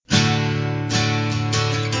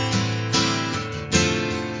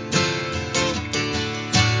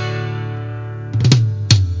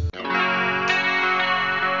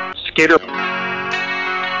Skitter,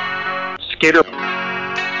 skitter,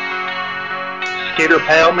 skitter,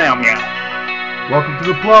 pal, meow meow. Welcome to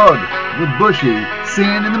the plug with Bushy,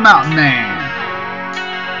 Sin, and the Mountain Man.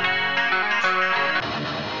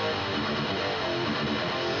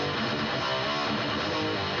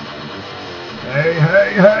 Hey,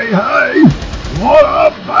 hey, hey, hey! What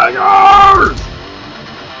up, bangers?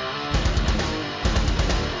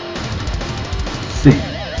 Sin.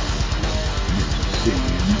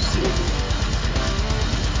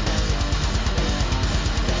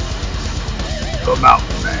 The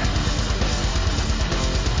Mountain Man.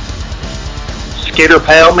 Skitter,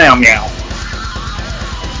 pal, meow meow.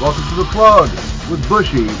 Welcome to the plug with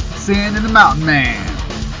Bushy, Sin, and the Mountain Man.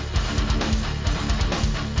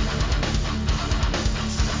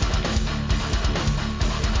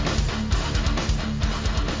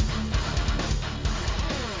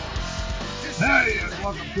 Hey, and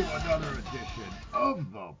welcome to another edition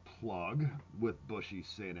of The Plug with Bushy,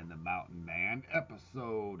 Sin, and the Mountain Man.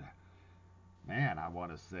 Episode, I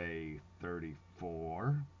want to say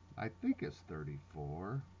 34. I think it's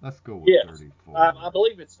 34. Let's go with 34. I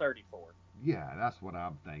believe it's 34. Yeah, that's what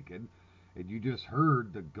I'm thinking. And you just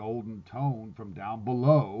heard the golden tone from down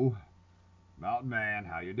below. Mountain Man,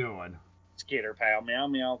 how you doing? Skitter, pal, meow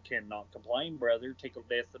meow. Cannot complain, brother. Tickled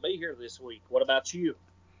death to be here this week. What about you?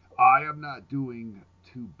 I am not doing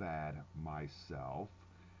too bad myself,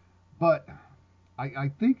 but I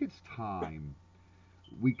think it's time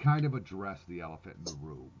we kind of address the elephant in the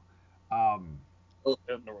room. Elephant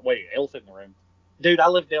in the room. Dude, I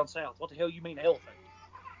live down south. What the hell you mean elephant?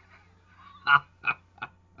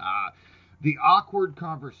 The awkward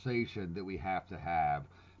conversation that we have to have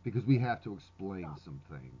because we have to explain some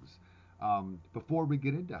things. Before we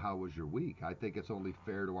get into how was your week, I think it's only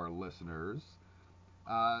fair to our listeners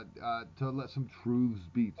to let some truths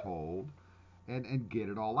be told and get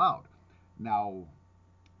it all out. Now,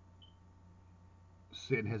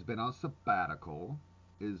 Sin has been on sabbatical,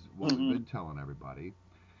 is what we've been telling everybody.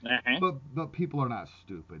 Uh-huh. But people are not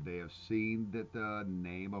stupid. They have seen that the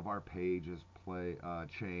name of our page is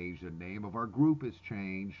changed, the name of our group is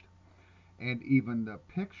changed, and even the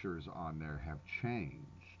pictures on there have changed.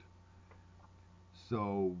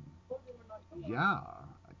 So, yeah.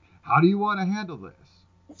 How do you want to handle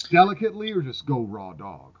this? Delicately or just go raw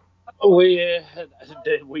dog?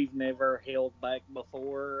 We've never held back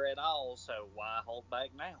before at all, so why hold back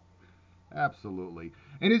now? Absolutely.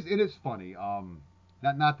 It is funny.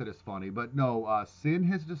 Not that it's funny, but no. Sin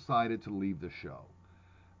has decided to leave the show.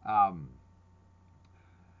 Um,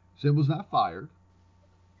 Sin was not fired,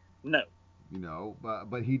 No.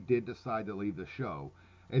 but he did decide to leave the show.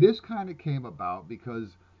 And this kind of came about because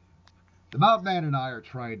the Mountain Man and I are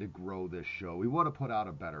trying to grow this show. We want to put out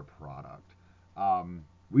a better product.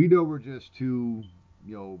 We know we're just two,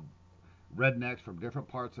 you know, rednecks from different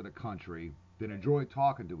parts of the country that enjoy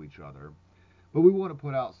talking to each other, but we want to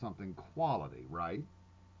put out something quality, right?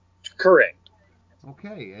 Correct.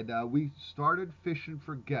 Okay, and we started fishing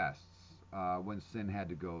for guests when Sin had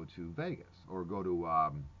to go to Vegas or go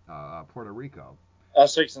to Puerto Rico.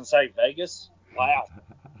 So you can say Vegas? Wow.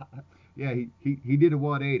 Yeah, he did a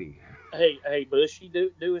 180. Hey, Bushy,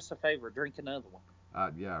 do us a favor. Drink another one.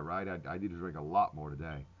 Yeah, right. I need to drink a lot more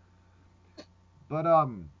today. But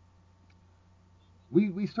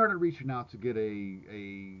we started reaching out to get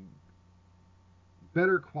a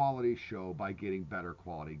better quality show by getting better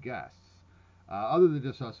quality guests. Other than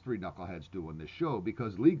just us three knuckleheads doing this show,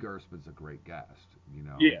 because Lee Gersman's a great guest.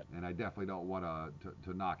 Yeah. And I definitely don't want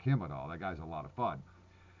to knock him at all. That guy's a lot of fun.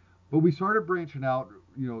 But we started branching out,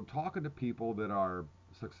 talking to people that are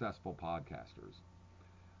successful podcasters.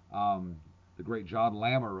 The great John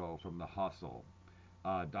Lamoureux from The Hustle,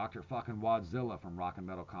 Dr. fucking Wadzilla from Rock and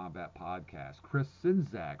Metal Combat Podcast, Chris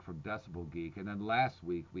Sinzak from Decibel Geek, and then last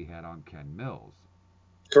week we had on Ken Mills.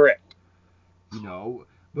 Correct.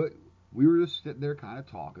 But we were just sitting there kind of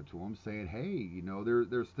talking to him, saying, hey,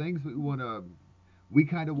 there's things that we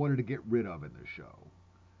kind of wanted to get rid of in the show.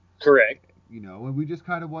 Correct. And we just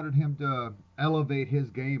kind of wanted him to elevate his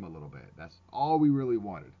game a little bit. That's all we really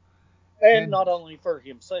wanted. And not only for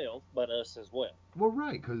himself, but us as well. Well,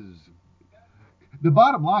 right, because the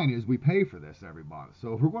bottom line is we pay for this every month.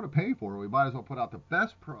 So if we're going to pay for it, we might as well put out the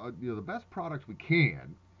best product we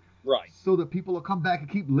can. Right. So that people will come back and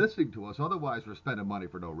keep listening to us. Otherwise, we're spending money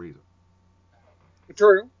for no reason.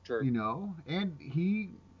 True. And he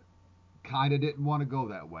kind of didn't want to go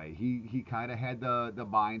that way. He kind of had the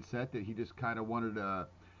mindset that he just kind of wanted to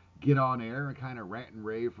get on air and kind of rant and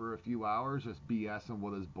rave for a few hours, just BSing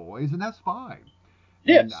with his boys, and that's fine.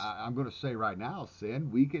 Yes. And I'm going to say right now,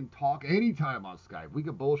 Sin, we can talk anytime on Skype. We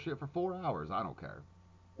can bullshit for 4 hours. I don't care.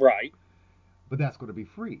 Right. but that's going to be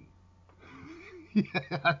free.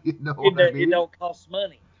 Yeah, you know what I It mean? don't cost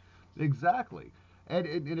money. Exactly. And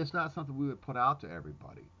it's not something we would put out to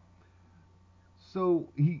everybody. So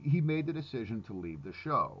he made the decision to leave the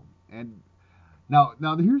show. And now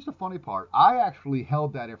here's the funny part. I actually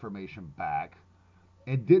held that information back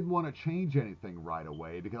and didn't want to change anything right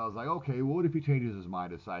away because I was like, okay, well, what if he changes his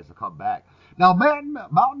mind and decides to come back? Now,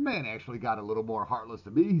 Mountain Man actually got a little more heartless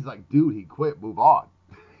than me. He's like, dude, he quit, move on.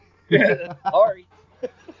 Sorry.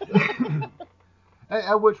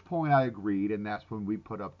 At which point I agreed, and that's when we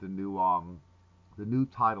put up the new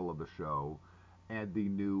title of the show and the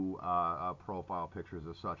new profile pictures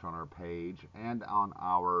as such on our page and on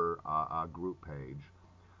our group page.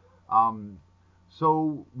 Um,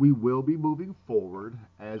 so we will be moving forward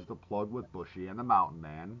as the plug with Bushy and the Mountain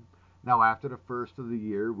Man. Now, after the first of the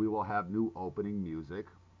year, we will have new opening music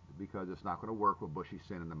because it's not going to work with Bushy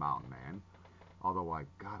Sin and the Mountain Man. Although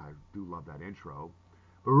God, I do love that intro.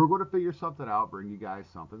 But we're going to figure something out, bring you guys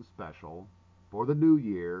something special for the new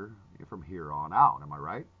year from here on out. Am I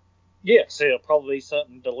right? Yes, it'll probably be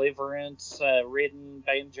something deliverance, ridden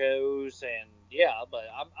banjos, and yeah, but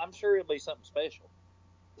I'm sure it'll be something special.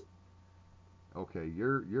 Okay,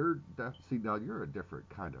 see now you're a different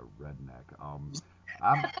kind of redneck. I'm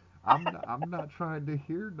I'm not trying to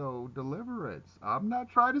hear no deliverance. I'm not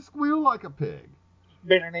trying to squeal like a pig.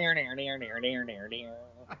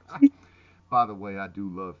 By the way, I do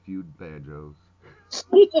love feud banjos.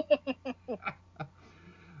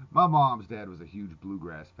 My mom's dad was a huge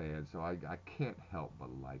bluegrass fan, so I can't help but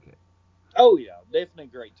like it. Oh yeah, definitely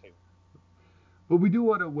great too. But we do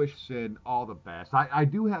want to wish Sin all the best. I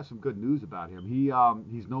do have some good news about him.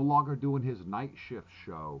 He's no longer doing his night shift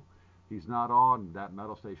show. He's not on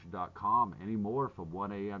thatmetalstation.com anymore from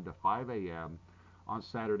 1 a.m. to 5 a.m. on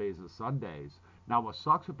Saturdays and Sundays. Now, what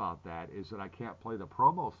sucks about that is that I can't play the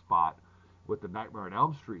promo spot with the Nightmare on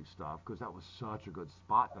Elm Street stuff because that was such a good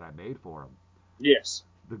spot that I made for him. Yes.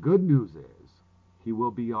 The good news is he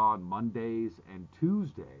will be on Mondays and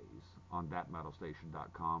Tuesdays on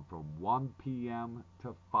thatmetalstation.com from 1 p.m.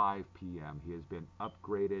 to 5 p.m. He has been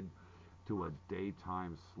upgraded to a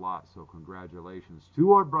daytime slot. So congratulations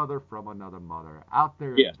to our brother from another mother out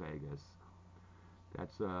there in Yes. Vegas.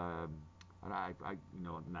 That's and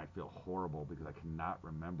I feel horrible because I cannot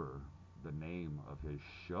remember the name of his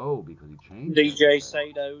show because he changed DJ everything.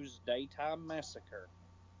 Sato's Daytime Massacre.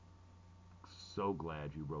 So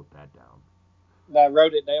glad you wrote that down. I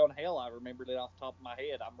wrote it down. Hell, I remembered it off the top of my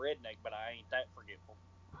head. I'm redneck, but I ain't that forgetful.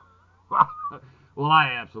 Well,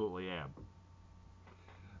 I absolutely am.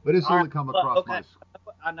 But it's All right, only come but across okay. my.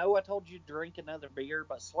 I know I told you to drink another beer,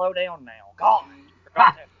 but slow down now. God, you're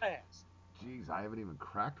not that fast. Jeez, I haven't even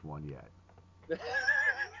cracked one yet.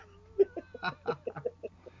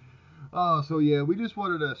 Oh, so yeah, we just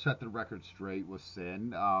wanted to set the record straight with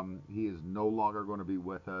Sin. He is no longer going to be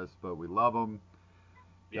with us, but we love him.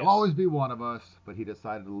 He'll Yes. always be one of us, but he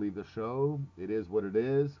decided to leave the show. It is what it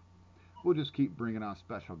is. We'll just keep bringing on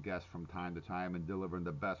special guests from time to time and delivering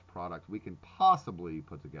the best product we can possibly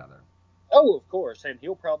put together. Oh, of course, and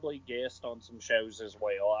he'll probably guest on some shows as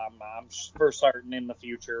well. I'm for certain in the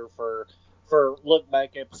future for look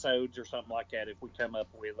back episodes or something like that. If we come up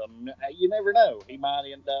with them, you never know. He might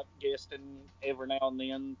end up guesting every now and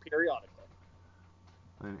then, periodically.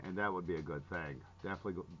 And that would be a good thing.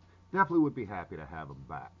 Definitely would be happy to have him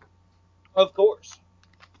back. Of course.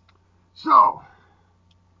 So,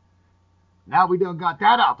 now we done got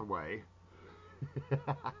that out the way.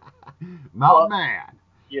 Mountain Well, Man,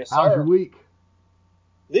 yes, how's your sir. week?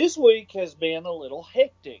 This week has been a little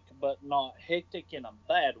hectic, but not hectic in a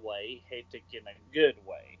bad way. Hectic in a good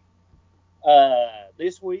way.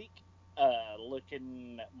 This week,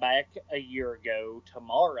 looking back a year ago,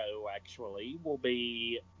 tomorrow actually will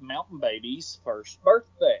be Mountain Baby's first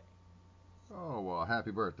birthday. Oh, well,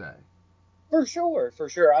 happy birthday. For sure, for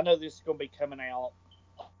sure. I know this is going to be coming out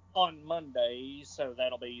on Monday, so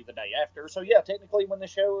that'll be the day after. So yeah, technically when the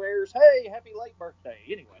show airs, hey, happy late birthday.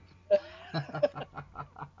 Anyway,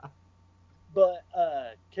 but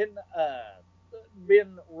can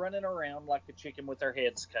been running around like a chicken with their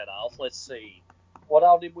heads cut off. Let's see. What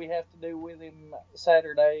all did we have to do with him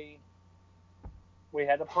Saturday? We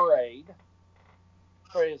had a parade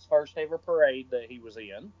for his first ever parade that he was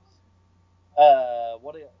in.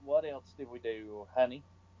 What else did we do, honey?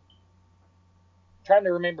 Trying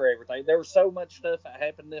to remember everything. There was so much stuff that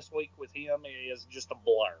happened this week with him. It is just a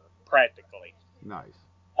blur, practically. Nice.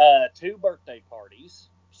 Two birthday parties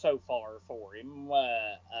so far for him.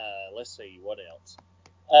 Let's see what else.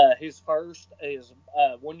 His first is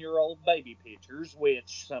 1 year old baby pictures,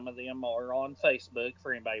 which some of them are on Facebook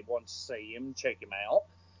for anybody who wants to see him. Check him out.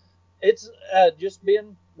 It's just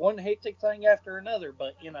been one hectic thing after another,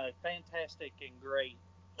 but in a fantastic and great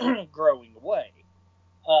growing way.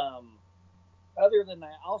 Um, Other than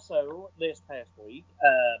that, also this past week,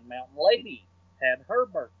 Mountain Lady had her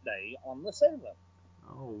birthday on the 7th.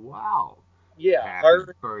 Oh, wow. Yeah, Happy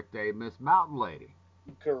her birthday, Miss Mountain Lady.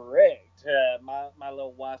 correct. My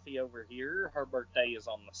little wifey over here, her birthday is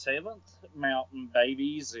on the 7th. Mountain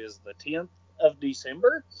Babies is the 10th of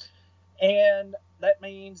December. And that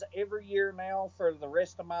means every year now for the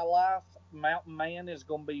rest of my life, Mountain Man is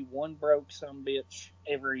going to be one broke some bitch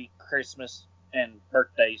every Christmas and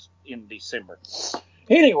birthdays in December.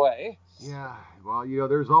 Anyway, Yeah, well,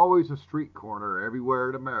 there's always a street corner everywhere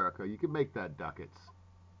in America. You can make that ducats.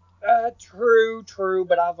 true, true,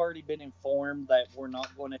 but I've already been informed that we're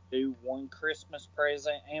not going to do one Christmas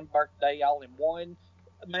present and birthday all in one.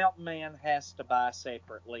 Mountain Man has to buy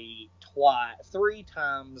separately twice, three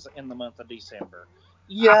times in the month of December.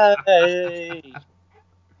 Yay!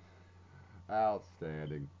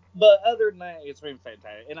 Outstanding. But other than that, it's been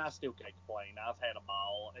fantastic, and I still can't complain. I've had a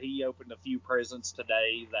ball. He opened a few presents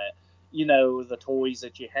today that, the toys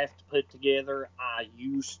that you have to put together. I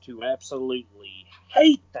used to absolutely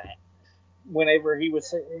hate that. Whenever he was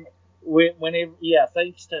sitting, whenever yeah,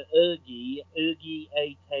 thanks to Oogie,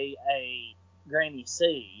 aka Granny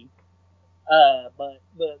C. But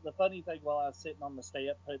the funny thing, while I was sitting on the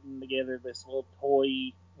step putting together this little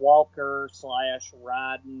toy walker slash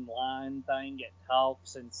riding line thing, it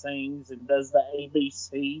talks and sings and does the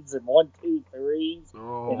ABCs and one, two, threes, and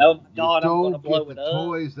Oh, oh my you god, I'm gonna don't get blow the it up.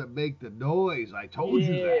 toys that make the noise. I told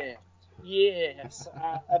you that. Yes, yes.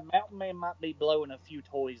 A Mountain Man might be blowing a few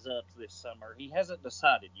toys up this summer. He hasn't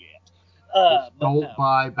decided yet. Just But don't no.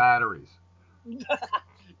 buy batteries.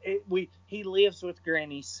 He lives with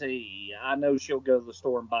Granny C. I know she'll go to the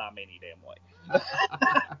store and buy him any damn way.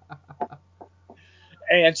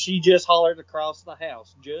 And she just hollered across the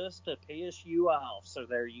house just to piss you off. So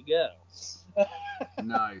there you go.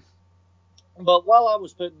 Nice. But while I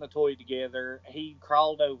was putting the toy together, he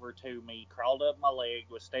crawled over to me, crawled up my leg,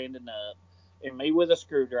 was standing up, and me with a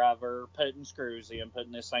screwdriver, putting screws in,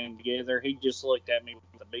 putting this thing together. He just looked at me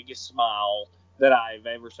with the biggest smile that I've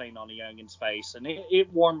ever seen on a youngin's face, and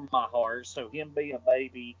it warmed my heart. So him being a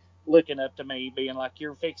baby, looking up to me, being like,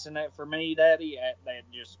 "You're fixing that for me, Daddy,"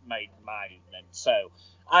 that just made my evening. So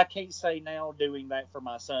I can't say now doing that for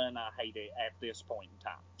my son, I hate it at this point in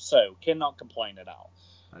time. So cannot complain at all.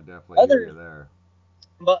 I definitely hear you Other there.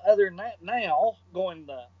 but other than that, now going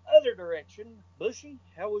the other direction, Bushy,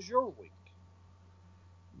 how was your week?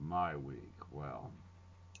 My week. Well,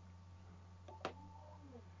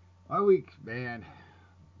 my week, man,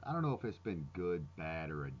 I don't know if it's been good, bad,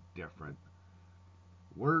 or indifferent.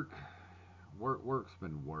 Work, work's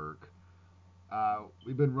been work.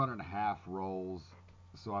 We've been running half rolls,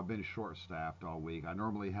 so I've been short staffed all week. I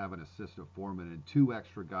normally have an assistant foreman and two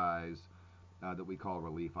extra guys that we call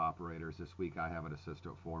relief operators. This week I have an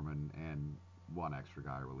assistant foreman and one extra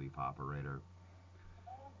guy relief operator.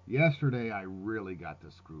 Yesterday I really got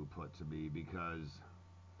the screw put to me because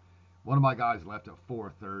one of my guys left at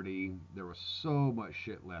 4:30. There was so much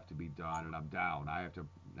shit left to be done, and I'm down. I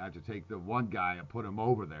have to take the one guy and put him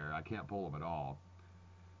over there. I can't pull him at all.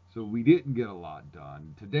 So we didn't get a lot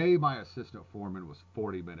done. Today my assistant foreman was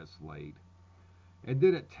 40 minutes late. And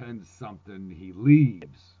then at 10 something he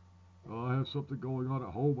leaves. Oh, I have something going on at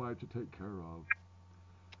home I have to take care of.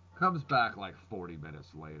 Comes back like 40 minutes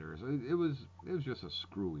later. So it was just a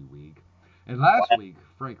screwy week. And last Wow. week,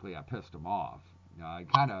 frankly, I pissed him off. I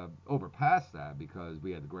kind of overpassed that because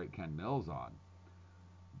we had the great Ken Mills on.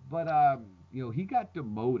 But he got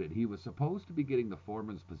demoted. He was supposed to be getting the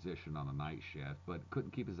foreman's position on the night shift, but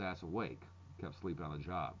couldn't keep his ass awake. Kept sleeping on the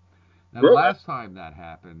job. Now, the Really? last time that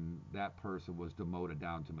happened, that person was demoted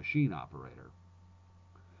down to machine operator,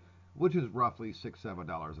 which is roughly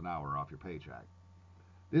 $6-7 an hour off your paycheck.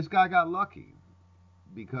 This guy got lucky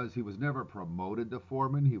because he was never promoted to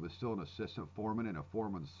foreman. He was still an assistant foreman in a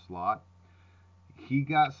foreman's slot. He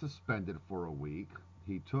got suspended for a week.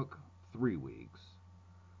 He took 3 weeks,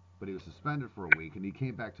 but he was suspended for a week, and he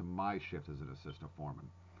came back to my shift as an assistant foreman.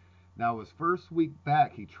 Now, his first week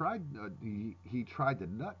back, he tried to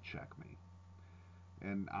nut check me,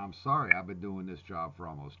 and I'm sorry, I've been doing this job for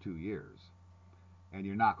almost 2 years, and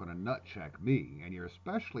you're not going to nut check me, and you're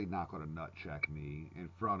especially not going to nut check me in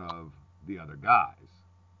front of the other guys.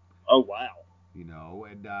 Oh wow.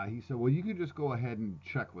 And he said, well, you can just go ahead and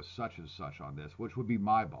check with such and such on this, which would be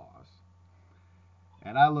my boss.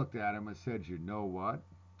 And I looked at him and said, you know what?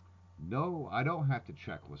 No, I don't have to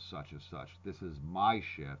check with such and such. This is my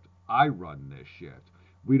shift. I run this shift.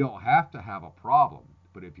 We don't have to have a problem,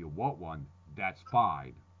 but if you want one, that's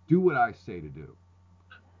fine. Do what I say to do.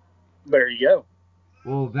 There you go.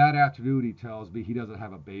 Well, that afternoon he tells me he doesn't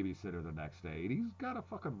have a babysitter the next day, and he's got a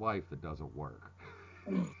fucking wife that doesn't work.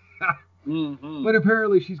 Mm-hmm. But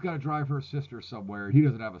apparently she's got to drive her sister somewhere. He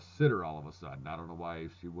doesn't have a sitter all of a sudden. I don't know why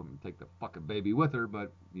she wouldn't take the fucking baby with her,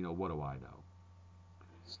 but, you know, what do I know?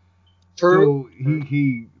 True. So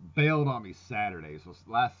he bailed on me Saturday, so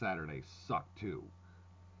last Saturday sucked too.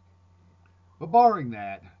 But barring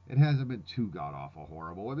that, it hasn't been too god-awful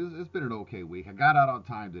horrible. It's been an okay week. I got out on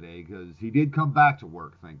time today because he did come back to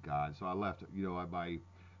work, thank God. So I left, you know,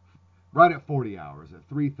 right at 40 hours. At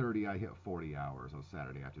 3:30, I hit 40 hours on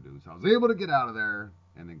Saturday afternoon. So I was able to get out of there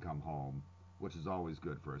and then come home, which is always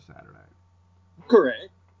good for a Saturday.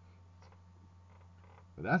 Correct.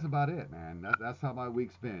 But that's about it, man. That's how my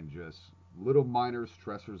week's been. Just little minor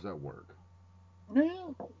stressors at work.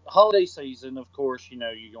 Yeah. Holiday season, of course, you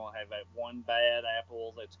know, you're going to have that one bad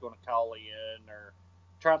apple that's going to call in or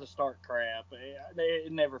try to start crap.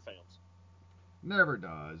 It never fails. Never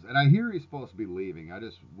does. And I hear he's supposed to be leaving. I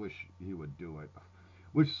just wish he would do it.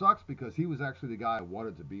 Which sucks because he was actually the guy I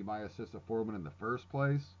wanted to be my assistant foreman in the first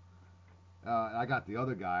place. And I got the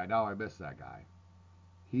other guy. Now I miss that guy.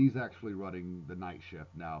 He's actually running the night shift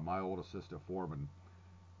now, my old assistant foreman.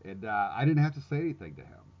 And I didn't have to say anything to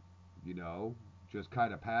him. You know, just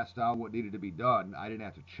kind of passed down what needed to be done. I didn't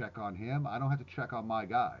have to check on him. I don't have to check on my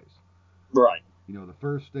guys. Right. You know, the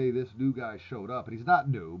first day this new guy showed up, and he's not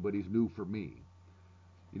new, but he's new for me.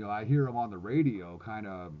 You know, I hear him on the radio kind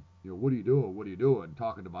of, you know, what are you doing? What are you doing?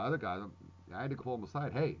 Talking to my other guys. I had to pull him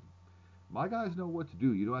aside. Hey, my guys know what to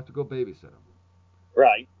do. You don't have to go babysit them.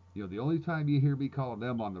 Right. You know, the only time you hear me calling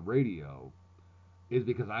them on the radio is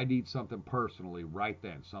because I need something personally right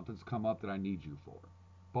then. Something's come up that I need you for.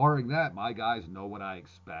 Barring that, my guys know what I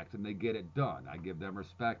expect and they get it done. I give them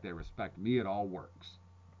respect. They respect me. It all works.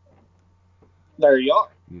 There you are.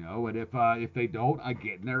 You know, and if they don't, I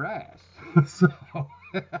get in their ass. So.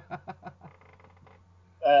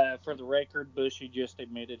 For the record, Bushy just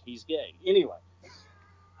admitted he's gay. Anyway.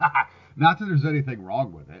 Not that there's anything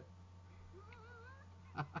wrong with it.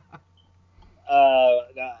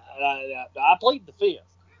 I plead the fifth.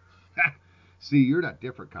 See, you're that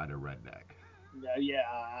different kind of redneck.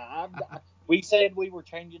 Yeah, we said we were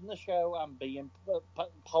changing the show. I'm being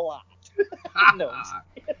polite. No.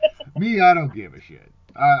 Me, I don't give a shit.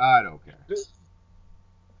 I don't care.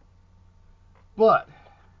 But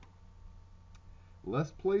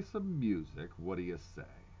let's play some music. What do you say?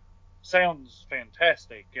 Sounds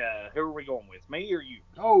fantastic. Who are we going with, me or you?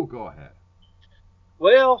 Oh, go ahead.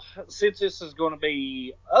 Well, since this is going to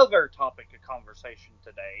be other topic of conversation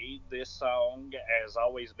today, this song has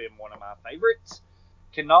always been one of my favorites.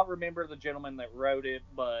 Cannot remember the gentleman that wrote it,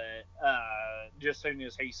 but just soon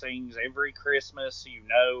as he sings every Christmas, you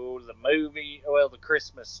know the movie, well, the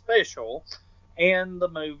Christmas special, and the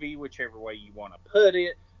movie, whichever way you want to put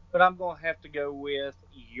it. But I'm going to have to go with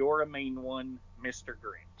You're a Mean One, Mr.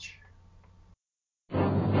 Grinch.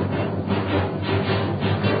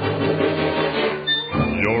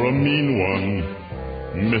 You're a mean one,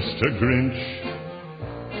 Mr. Grinch.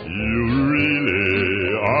 You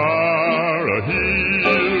really are a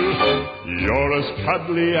heel. You're as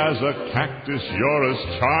cuddly as a cactus. You're as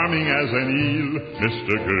charming as an eel,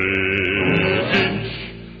 Mr. Grinch.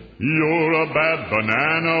 You're a bad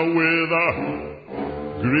banana with a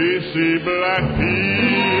greasy black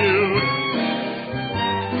peel.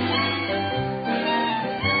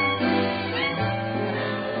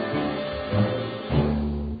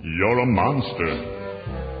 You're a monster,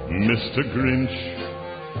 Mr. Grinch.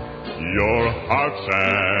 Your heart's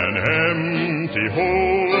an empty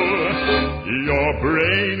hole. Your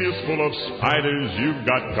brain is full of spiders. You've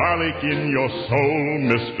got garlic in your soul,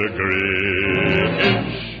 Mr.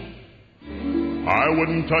 Grinch. I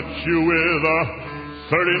wouldn't touch you with a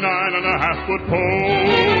 39.5-foot pole.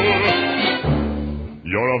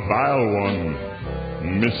 You're a vile one,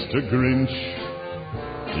 Mr. Grinch.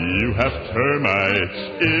 You have termites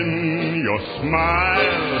in your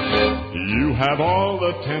smile. You have all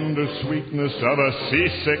the tender sweetness of a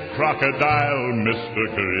seasick crocodile, Mr.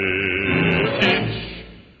 Grinch.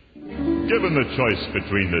 Given the choice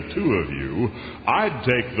between the two of you, I'd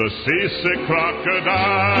take the seasick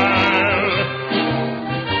crocodile.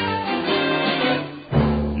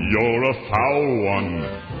 You're a foul one,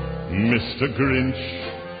 Mr. Grinch.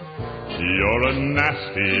 You're a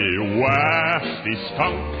nasty, wasty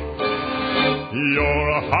skunk. Your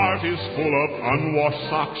heart is full of unwashed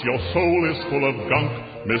socks. Your soul is full of gunk,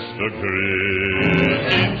 Mr.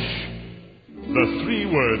 Grinch. The three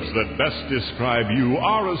words that best describe you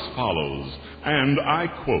are as follows, and I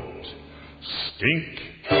quote, stink,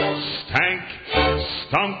 stank,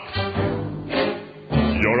 stunk.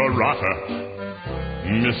 You're a rotter,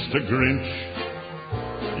 Mr. Grinch.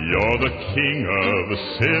 You're the king of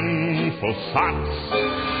sinful sots.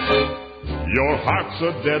 Your heart's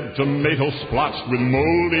a dead tomato splotched with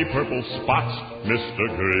moldy purple spots, Mr.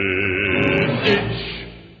 Grinch.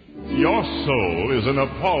 Your soul is an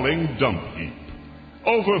appalling dump heap,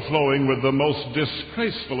 overflowing with the most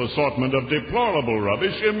disgraceful assortment of deplorable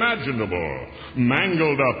rubbish imaginable,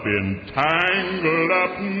 mangled up in tangled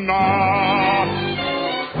up knots.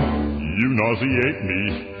 You nauseate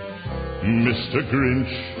me, Mr.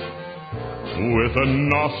 Grinch, with a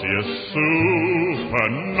nauseous super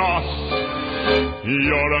nos.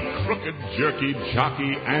 You're a crooked jerky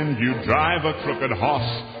jockey and you drive a crooked hoss,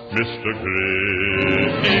 Mr.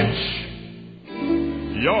 Grinch.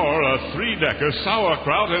 You're a three-decker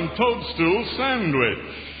sauerkraut and toadstool sandwich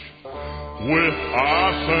with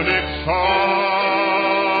arsenic sauce.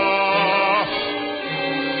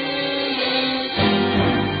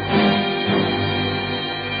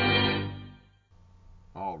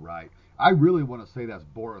 All right. I really want to say that's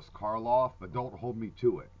Boris Karloff, but don't hold me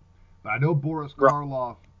to it. But I know Boris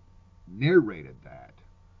Karloff narrated that.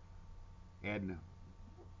 And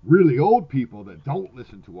really old people that don't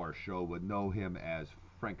listen to our show would know him as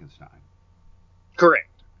Frankenstein. Correct.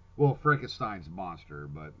 Well, Frankenstein's monster,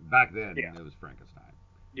 but back then Yeah. it was Frankenstein.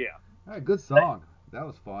 Yeah. All right, good song. That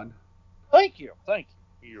was fun. Thank you.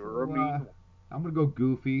 You're a So, mean one. I'm going to go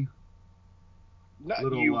goofy. No,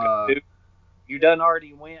 Little, you done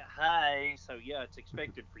already went high, so yeah, it's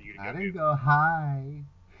expected for you to go. I didn't go high.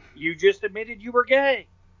 You just admitted you were gay.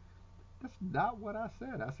 That's not what I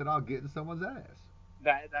said. I said I'll get in someone's ass.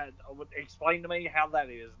 That would explain to me how that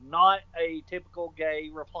is not a typical gay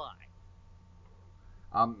reply.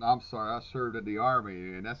 I'm sorry. I served in the army,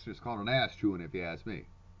 and that's just called an ass chewing, if you ask me.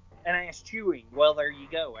 And ass chewing. Well, there you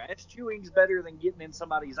go. Ass chewing's better than getting in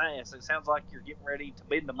somebody's ass. It sounds like you're getting ready to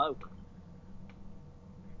bend them over.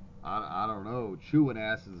 I don't know. Chewing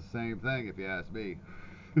ass is the same thing, if you ask me.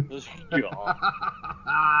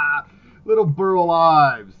 Little Burl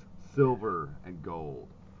Ives, silver and gold.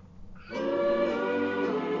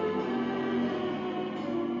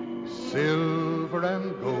 Silver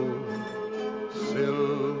and gold,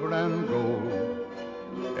 silver and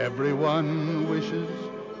gold. Everyone wishes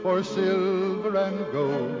for silver and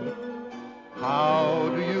gold. How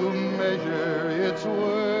do you measure its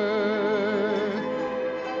worth?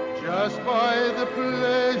 Just by the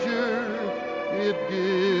pleasure it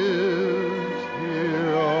gives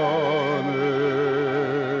here on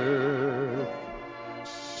earth.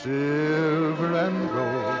 Silver and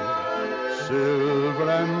gold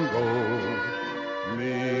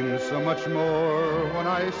means so much more when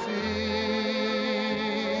I see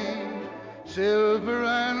silver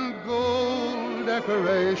and gold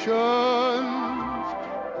decorations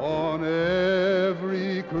on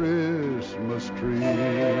every Christmas tree.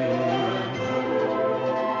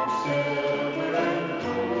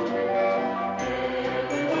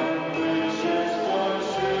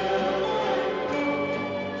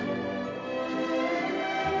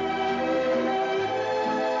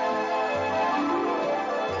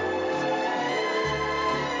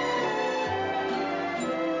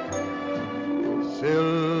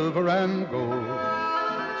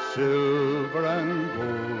 Silver and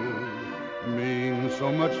gold means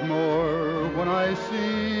so much more when I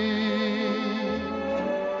see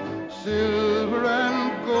silver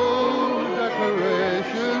and gold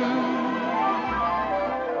decorations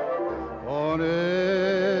on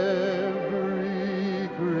every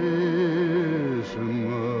Christmas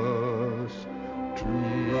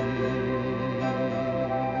tree.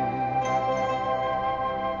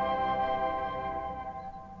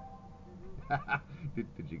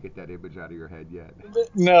 Did you get that image out of your head yet?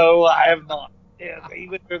 No, I have not. Yeah,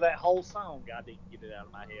 even through that whole song, I didn't get it out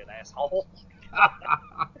of my head, asshole.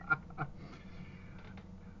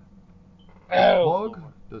 Plug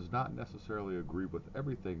does not necessarily agree with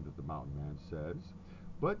everything that the Mountain Man says,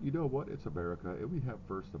 but you know what? It's America, and we have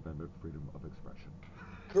First Amendment freedom of expression.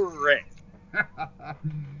 Correct.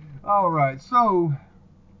 All right, so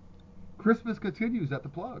Christmas continues at the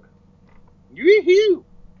Plug. Yoo-hoo!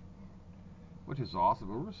 Which is awesome,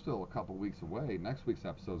 but we're still a couple weeks away. Next week's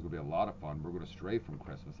episode is going to be a lot of fun. We're going to stray from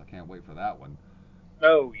Christmas. I can't wait for that one.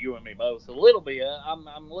 Oh, you and me both. A little bit. I'm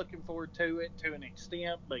looking forward to it to an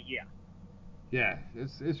extent, but yeah. Yeah,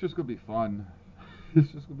 it's just going to be fun. It's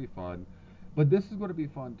just going to be fun. But this is going to be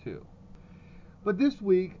fun too. But this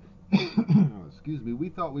week, excuse me, we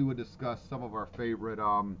thought we would discuss some of our favorite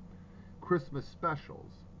Christmas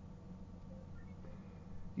specials.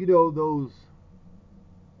 You know, those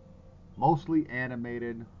mostly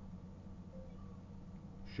animated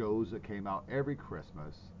shows that came out every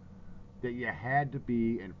Christmas that you had to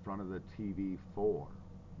be in front of the TV for,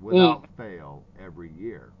 without fail, every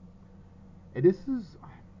year. And this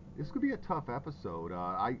could be a tough episode.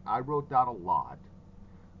 I wrote down a lot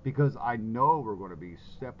because I know we're going to be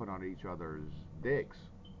stepping on each other's dicks.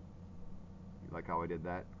 You like how I did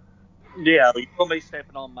that? Yeah, you're gonna be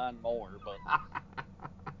stepping on mine more, but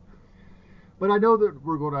But I know that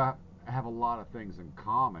we're going to have a lot of things in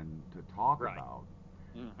common to talk right. about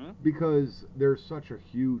Mm-hmm. because there's such a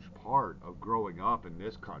huge part of growing up in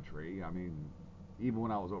this country. I mean, even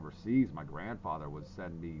when I was overseas, my grandfather would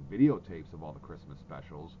send me videotapes of all the Christmas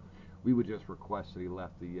specials. We would just request that he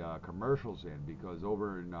left the commercials in because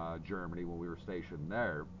over in Germany, when we were stationed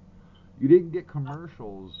there, you didn't get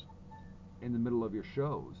commercials in the middle of your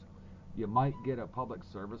shows. You might get a public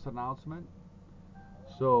service announcement.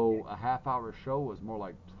 So a half hour show was more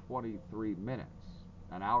like 23 minutes.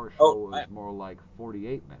 An hour show Oh, was more like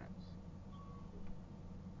 48 minutes.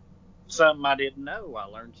 something I didn't know. I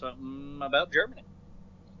learned something about Germany.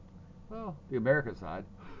 Well, the American side.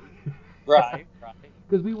 Right, right.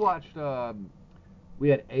 Because we watched, we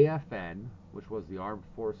had AFN, which was the Armed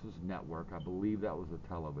Forces Network. I believe that was the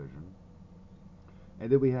television.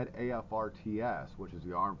 And then we had AFRTS, which is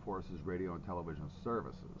the Armed Forces Radio and Television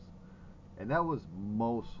Services. And that was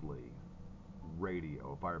mostly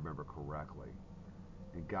radio, if I remember correctly.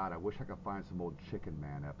 And God, I wish I could find some old Chicken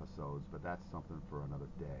Man episodes, but that's something for another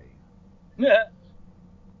day. Yeah.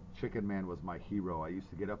 Chicken Man was my hero. I used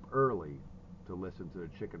to get up early to listen to the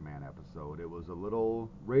Chicken Man episode. It was a little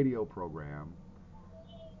radio program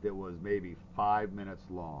that was maybe 5 minutes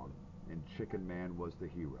long, and Chicken Man was the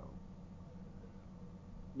hero.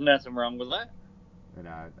 Nothing wrong with that. And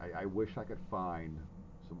I wish I could find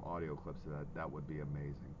some audio clips of that. That would be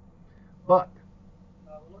amazing. But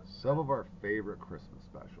some of our favorite Christmas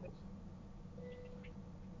specials.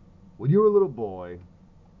 When you were a little boy,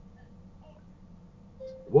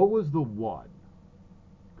 what was the one?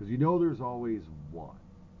 Because you know there's always one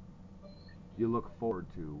you look forward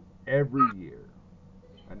to every year.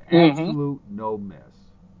 An Mm-hmm. absolute no miss.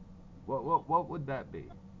 What would that be?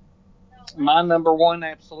 My number one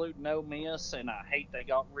absolute no miss, and I hate they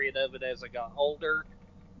got rid of it as I got older.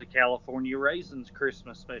 The California Raisins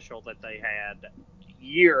Christmas special that they had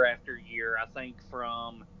year after year. I think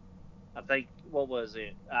what was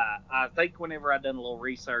it? I think whenever I done a little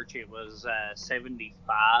research, it was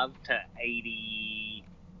 75 to 80,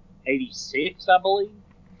 86, I believe.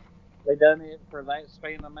 They done it for that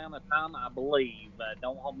span amount of time, I believe.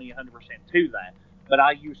 Don't hold me 100% to that. But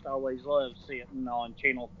I used to always love sitting on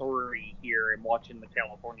Channel 3 here and watching the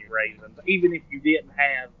California Raisins. Even if you didn't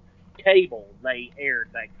have cable, they aired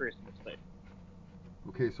that Christmas special.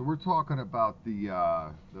 Okay, so we're talking about the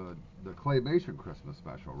claymation Christmas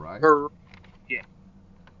special, right? Yeah.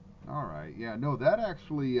 All right. Yeah. No, that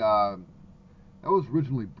actually that was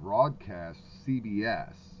originally broadcast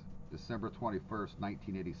CBS December 21st,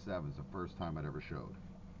 1987 is the first time it ever showed.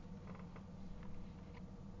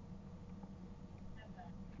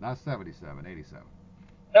 Not 77, 87.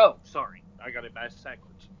 Oh, sorry. I got it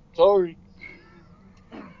backwards. Sorry.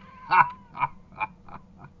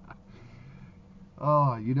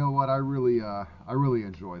 Oh, you know what? I really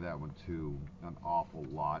enjoy that one too, an awful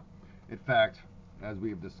lot. In fact, as we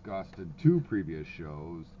have discussed in two previous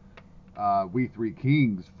shows, We Three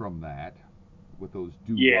Kings from that, with those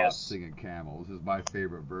doo-wop Yes. singing camels, is my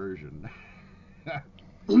favorite version.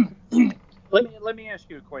 Let me ask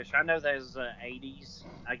you a question. I know that's 80s.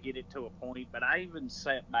 I get it to a point, but I even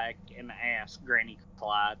sat back and asked Granny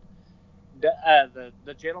Clyde.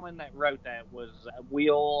 The gentleman that wrote that was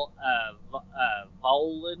Will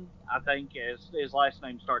Volan, I think. His last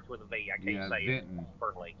name starts with a V. I can't Yeah, say it Vinton.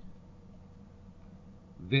 properly.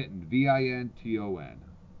 Vinton, Vinton.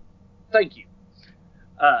 Thank you.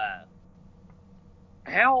 Uh,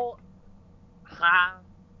 how high?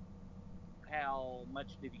 How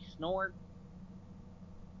much did he snort?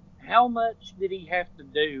 How much did he have to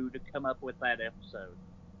do to come up with that episode?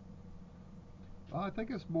 I think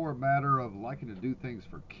it's more a matter of liking to do things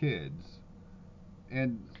for kids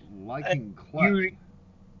and Uh, liking you Clay.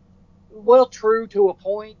 Well, true to a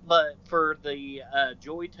point, but for the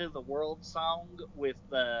 "Joy to the World" song with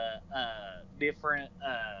the different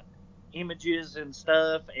images and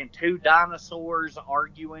stuff, and two dinosaurs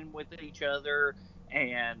arguing with each other,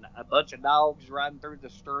 and a bunch of dogs riding through the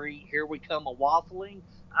street. Here we come a waffling.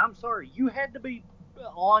 I'm sorry, you had to be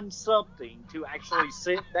on something to actually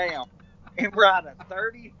sit down and write a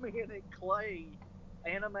 30-minute Clay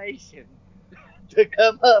animation. to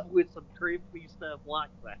come up with some trippy stuff like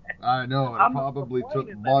that. I know, and it I'm not probably took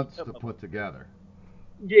complaining that he months come to up put with it. together.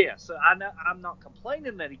 Yes, I know. I'm not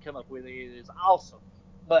complaining that he come up with it. It is awesome,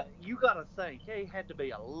 but you got to think it had to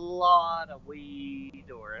be a lot of weed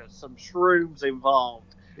or some shrooms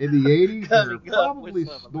involved In the 80s, they were coming up with probably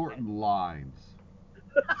some of that. snorting lines.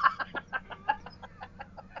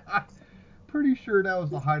 I'm pretty sure that was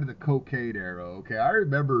the height of the cocaine era. Okay, I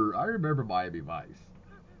remember Miami Vice.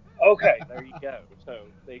 Okay, there you go. So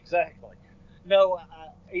exactly. No,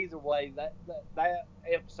 either way, that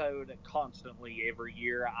episode constantly every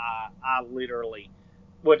year, I literally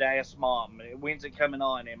would ask mom, when's it coming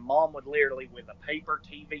on? And mom would literally with a paper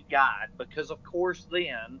TV guide because of course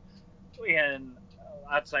then in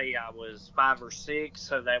I'd say I was 5 or 6,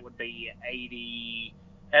 so that would be 80.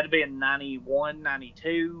 Had to be in 91,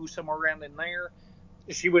 92, somewhere around in there.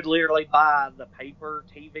 She would literally buy the paper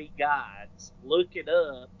TV guides, look it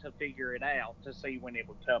up to figure it out to see when it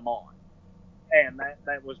would come on. And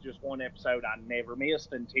that was just one episode I never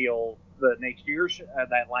missed until the next year.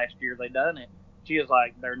 That last year they done it. She was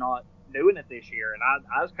like, they're not doing it this year, and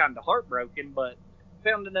I was kind of heartbroken, but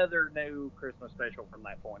found another new Christmas special from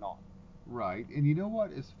that point on. Right, and you know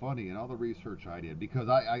what is funny in all the research I did, because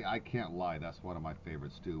I can't lie, that's one of my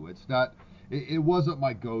favorites too. It's not, it wasn't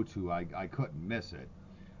my go-to. I couldn't miss it,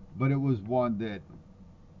 but it was one that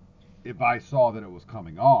if I saw that it was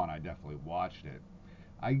coming on, I definitely watched it.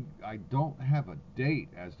 I don't have a date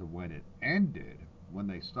as to when it ended, when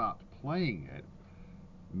they stopped playing it.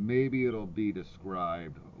 Maybe it'll be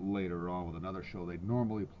described later on with another show they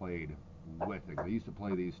normally played with it. They used to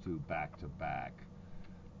play these two back to back.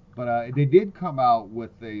 But they did come out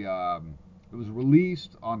with a. It was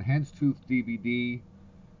released on Henstooth DVD,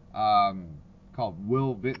 um, called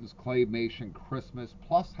Will Vinton's Claymation Christmas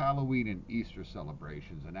plus Halloween and Easter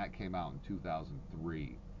celebrations, and that came out in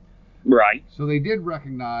 2003. Right. So they did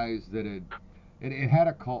recognize that it had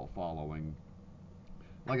a cult following.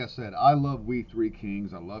 Like I said, I love We Three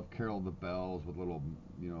Kings. I love Carol of the Bells with little,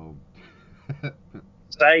 you know,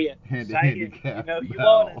 Say it. Say it. You handicap know you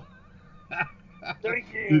want it. bell. Thank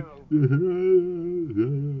you.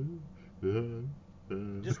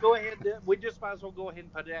 Just go ahead. We just might as well go ahead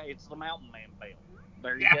and put it out. It's the Mountain Man Bell.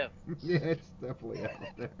 There you Yeah, go. yeah, it's definitely out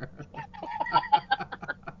there.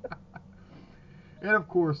 And of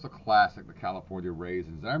course, the classic, the California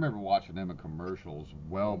Raisins. I remember watching them in commercials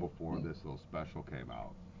well before this little special came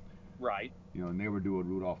out. Right. You know, and they were doing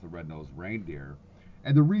Rudolph the Red-Nosed Reindeer.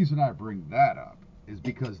 And the reason I bring that up is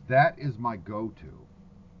because that is my go-to.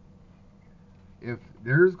 If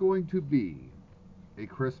there's going to be a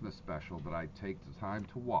Christmas special that I take the time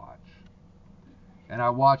to watch, and I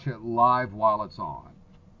watch it live while it's on,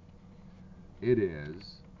 it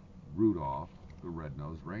is Rudolph the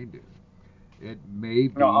Red-Nosed Reindeer. It may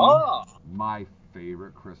be Ah. my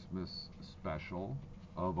favorite Christmas special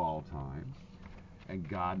of all time, and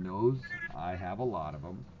God knows I have a lot of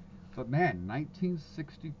them. But man,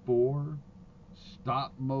 1964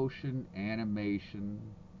 stop motion animation.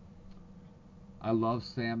 I love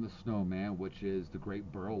Sam the Snowman, which is the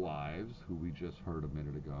great Burl Ives, who we just heard a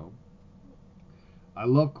minute ago. I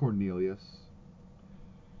love Cornelius.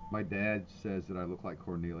 My dad says that I look like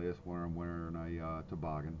Cornelius when I'm wearing a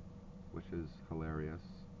toboggan, which is hilarious.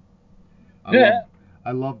 I love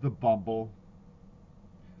I love the Bumble.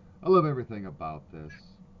 I love everything about this.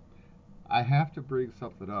 I have to bring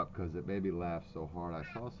something up because it made me laugh so hard. I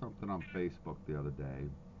saw something on Facebook the other day,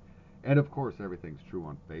 and of course everything's true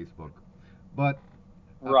on Facebook, but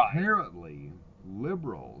Right. apparently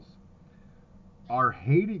liberals are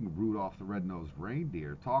hating Rudolph the Red-Nosed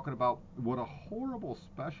Reindeer, talking about what a horrible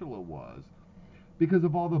special it was because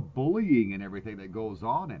of all the bullying and everything that goes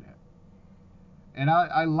on in it. And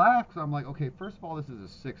I laugh because I'm like, okay, first of all, this is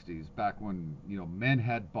the 60s, back when, you know, men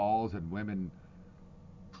had balls and women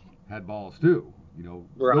had balls too. You know,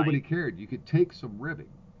 nobody Right. cared. You could take some ribbing.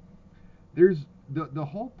 There's the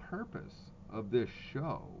whole purpose of this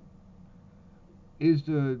show is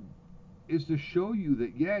to show you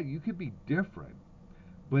that yeah, you could be different,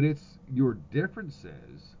 but it's your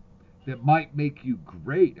differences that might make you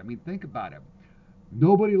great. I mean, think about it.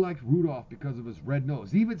 Nobody liked Rudolph because of his red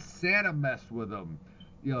nose. Even Santa messed with him.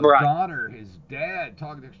 You know, Right. Donner, his dad,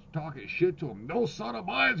 talking shit to him. No son of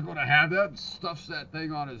mine's gonna have that. And stuffs that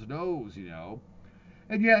thing on his nose. You know.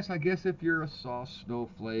 And yes, I guess if you're a soft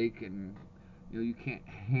snowflake and you know you can't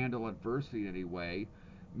handle adversity anyway,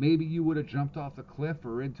 maybe you would have jumped off the cliff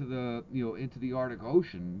or into the Arctic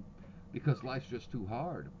Ocean because life's just too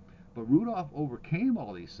hard. But Rudolph overcame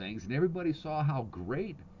all these things, and everybody saw how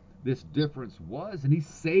great this difference was, and he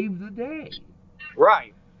saved the day.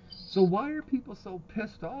 Right. So why are people so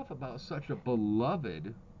pissed off about such a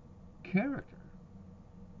beloved character?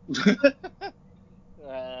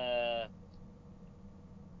 uh,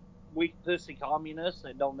 weak pussy communists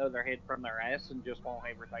that don't know their head from their ass and just want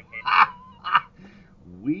everything handed.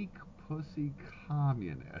 Weak pussy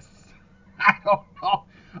communists. I don't know.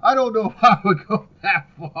 I don't know if I would go that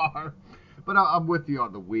far, but I'm with you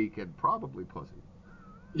on the weak and probably pussy.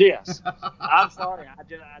 Yes, I'm sorry.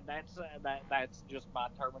 That's just my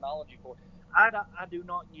terminology for it. I do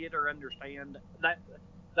not get or understand that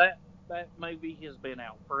that movie has been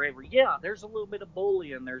out forever. Yeah, there's a little bit of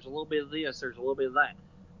bullying. There's a little bit of this. There's a little bit of that.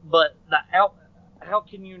 But how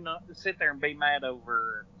can you not sit there and be mad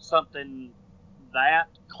over something that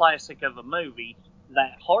classic of a movie,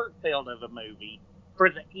 that heartfelt of a movie, for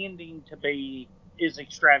the ending to be as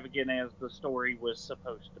extravagant as the story was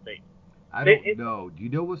supposed to be? I It, don't it, know. Do you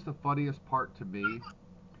know what's the funniest part to me?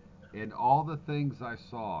 In all the things I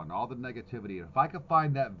saw and all the negativity, if I could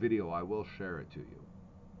find that video, I will share it to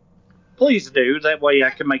Please do. That way I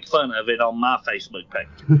can make fun of it on my Facebook page.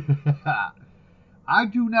 you. I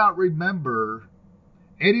do not remember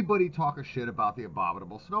anybody talking shit about the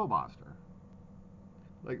abominable snow monster.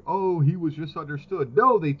 Like, oh, he was just understood.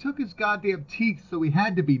 No, they took his goddamn teeth, so he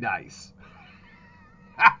had to be nice.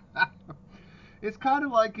 It's kind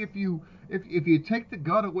of like if you take the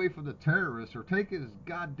gun away from the terrorist or take his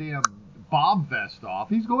goddamn bomb vest off,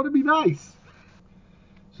 he's going to be nice.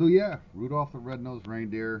 So yeah, Rudolph the Red-Nosed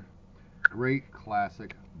Reindeer, great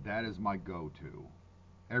classic. That is my go-to.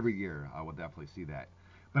 Every year I will definitely see that.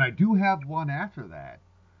 But I do have one after that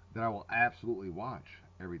that I will absolutely watch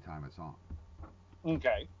every time it's on.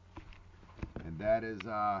 Okay. And that is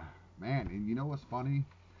man, and you know what's funny?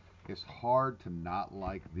 It's hard to not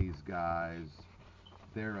like these guys.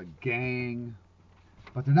 They're a gang,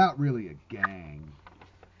 but they're not really a gang.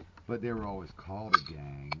 But they were always called a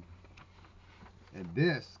gang. And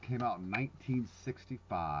this came out in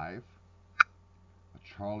 1965, A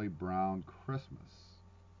Charlie Brown Christmas.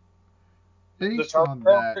 The Based Charlie on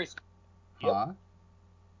Brown that, Christmas. Yep. huh?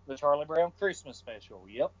 The Charlie Brown Christmas special.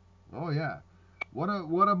 Yep. Oh yeah, one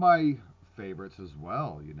of my favorites as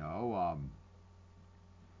well.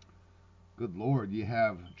 Good Lord, you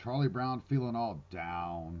have Charlie Brown feeling all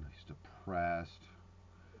down. He's depressed.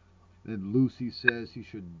 Then Lucy says he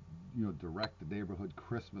should, direct the neighborhood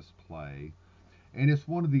Christmas play, and it's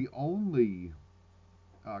one of the only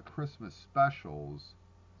Christmas specials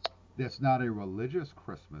that's not a religious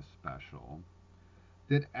Christmas special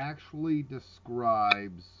that actually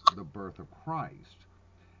describes the birth of Christ.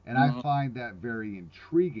 And I Hmm. find that very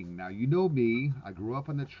intriguing. Now, you know me, I grew up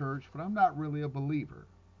in the church, but I'm not really a believer.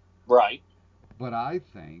 Right. But I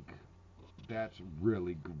think that's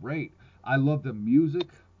really great. I love the music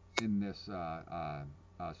in this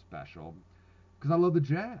special because I love the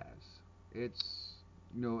jazz. It's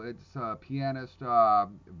pianist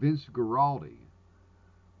Vince Guaraldi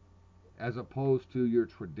as opposed to your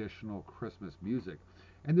traditional Christmas music.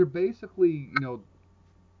 And they're basically,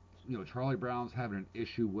 Charlie Brown's having an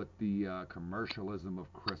issue with the commercialism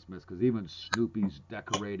of Christmas because even Snoopy's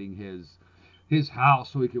decorating his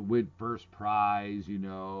house so he can win first prize,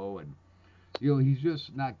 and he's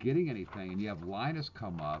just not getting anything. And you have Linus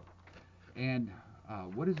come up, and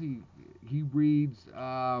what is he? He reads,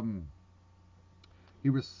 he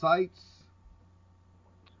recites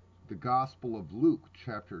the Gospel of Luke,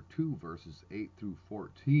 chapter 2, verses 8 through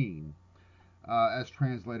 14, as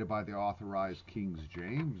translated by the Authorized King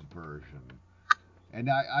James Version. And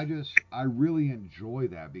I really enjoy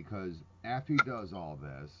that because after he does all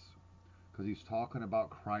this, because he's talking about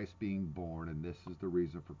Christ being born and this is the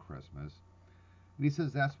reason for Christmas, and he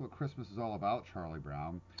says that's what Christmas is all about, Charlie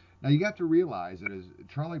Brown. Now you got to realize that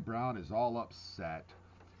Charlie Brown is all upset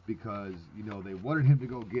because they wanted him to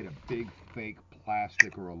go get a big fake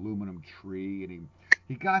plastic or aluminum tree, and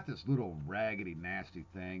he got this little raggedy nasty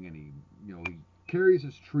thing, and he carries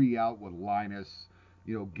his tree out with Linus,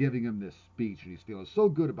 giving him this speech, and he's feeling so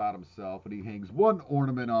good about himself, and he hangs one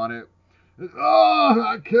ornament on it. Oh,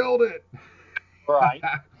 I killed it! Right.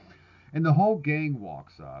 And the whole gang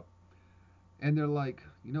walks up, and they're like,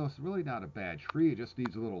 it's really not a bad tree. It just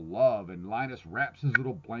needs a little love. And Linus wraps his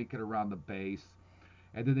little blanket around the base.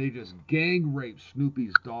 And then they just gang rape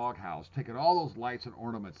Snoopy's doghouse, taking all those lights and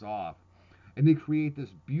ornaments off. And they create this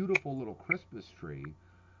beautiful little Christmas tree,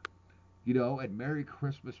 and Merry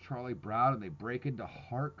Christmas, Charlie Brown. And they break into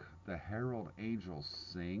Hark the Herald Angels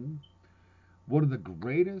Sing. One of the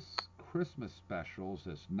greatest Christmas specials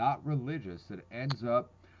that's not religious that ends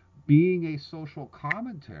up being a social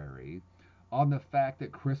commentary on the fact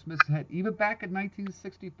that Christmas had, even back in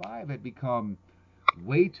 1965, had become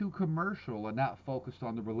way too commercial and not focused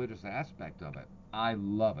on the religious aspect of it. I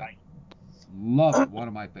love it. Right. Love it. One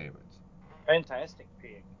of my favorites. Fantastic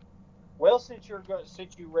pick. Well, since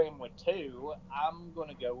you ran with two, I'm going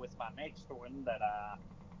to go with my next one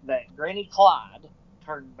that Granny Clyde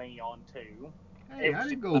turned me on to. Hey, Ever I since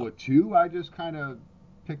didn't go with two. I just kind of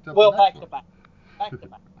picked up the well, next back to one. back to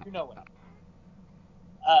back. You know what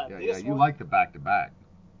Yeah, this you one, like the back to back.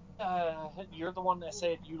 you're the one that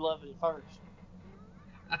said you loved it first.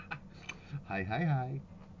 Hi, hi, hi.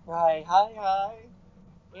 Hi, hi, hi.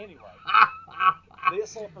 Anyway,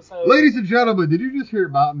 this episode, Ladies and gentlemen, did you just hear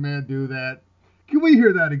Mountain Man do that? Can we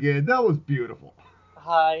hear that again? That was beautiful.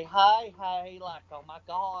 hi, hi, hi, like, oh my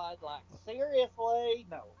God, like, seriously?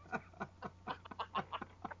 No.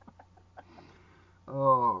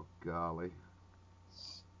 Oh, golly.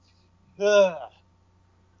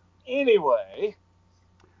 Anyway,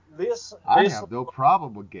 I this, have no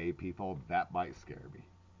problem with gay people. That might scare me.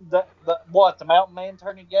 the Mountain Man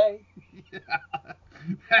turning gay? Yeah.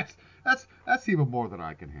 That's even more than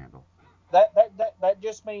I can handle. That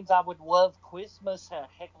just means I would love Christmas a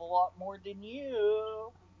heck of a lot more than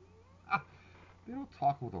you. They don't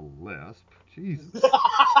talk with a lisp. Jesus.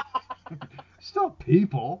 Still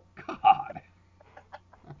people. God.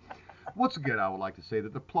 Once again, I would like to say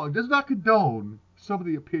that the plug does not condone some of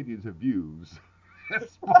the opinions and views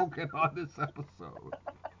spoken on this episode.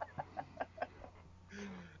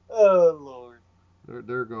 Oh Lord.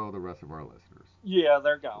 There go the rest of our listeners. Yeah,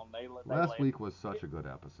 they're gone. They Last left. week was such a good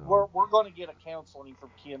episode. We're going to get a counseling from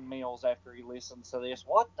Ken Mills after he listens to this.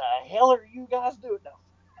 What the hell are you guys doing? No.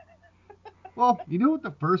 Well, you know what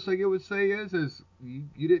the first thing it would say is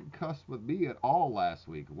you didn't cuss with me at all last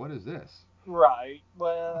week. What is this? Right.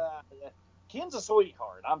 Well, Ken's a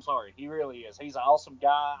sweetheart. I'm sorry. He really is. He's an awesome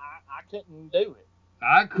guy. I couldn't do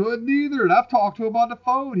I couldn't either, and I've talked to him on the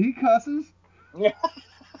phone. He cusses. it.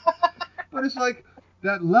 But it's like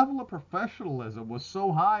that level of professionalism was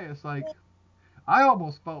so high, it's like I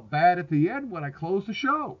almost felt bad at the end when I closed the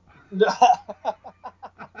show.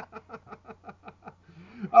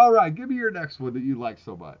 All right, give me your next one that you like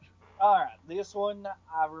so much. All right, this one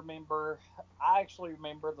I remember. I actually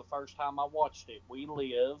remember the first time I watched it. We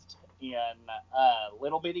lived in a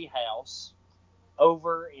little bitty house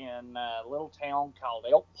over in a little town called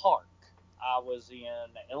Elk Park. I was in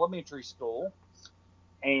elementary school,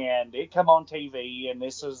 and it come on TV, and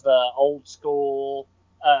this is the old school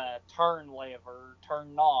turn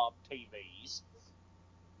knob TVs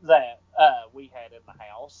that we had in the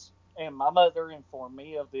house. And my mother informed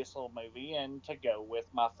me of this little movie and to go with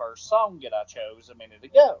my first song that I chose a minute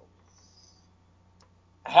ago.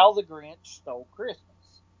 How the Grinch Stole Christmas.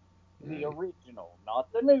 The Yay. original,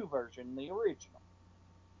 not the new version, the original.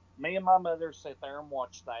 Me and my mother sat there and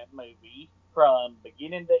watched that movie from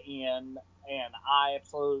beginning to end, and I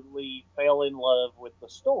absolutely fell in love with the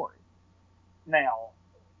story. Now,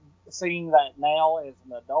 seeing that now as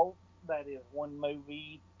an adult, that is one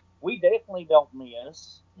movie we definitely don't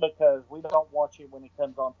miss because we don't watch it when it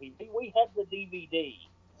comes on TV. We have the DVD.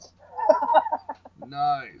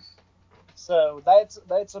 Nice. So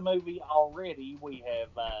that's a movie already we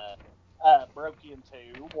have broke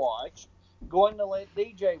into, watched, going to let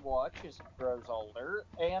DJ watch as he grows older,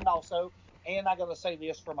 and also, and I got to say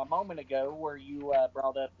this from a moment ago where you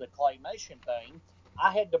brought up the claymation thing.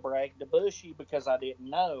 I had to brag to Bushy because I didn't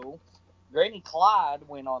know. Granny Clyde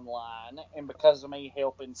went online and because of me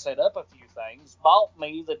helping set up a few things, bought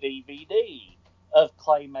me the DVD of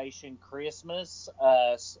Claymation Christmas,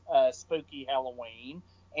 Spooky Halloween,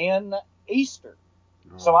 and Easter.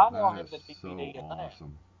 So Oh, I now that have is the so DVD of that.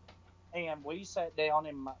 awesome. And we sat down,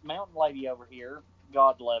 and my mountain lady over here,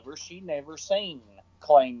 God love her, she never seen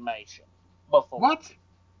claymation before. What? Yeah,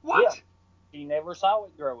 What? she never saw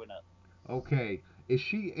it growing up. Okay, is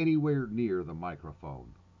she anywhere near the microphone?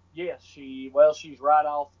 Yes, well, she's right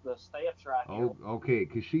off the steps right here. Oh, okay,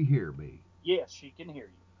 can she hear me? Yes, she can hear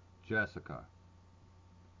you. Jessica,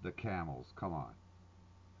 the camels, come on.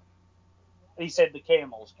 He said the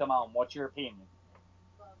camels. Come on, what's your opinion?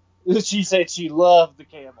 She said she loved the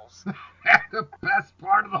camels. The best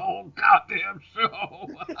part of the whole goddamn show.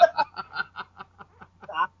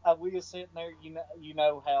 We were sitting there, you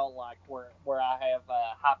know how like where I have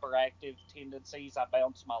hyperactive tendencies, I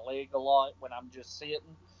bounce my leg a lot when I'm just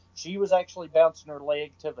sitting. She was actually bouncing her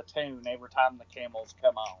leg to the tune every time the camels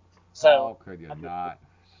come on. So How could you I just, not?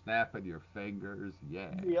 Snapping your fingers, yeah.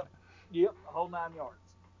 yep, yep, whole 9 yards.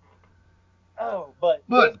 Oh, but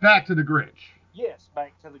But back to the Grinch. yes,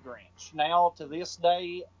 back to the Grinch. Now to this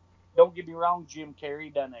day, don't get me wrong, Jim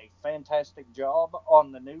Carrey done a fantastic job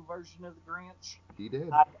on the new version of the Grinch. He did.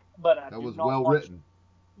 I, but I That do was not well watch. written.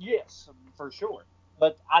 Yes, for sure.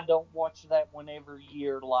 but I don't watch that one every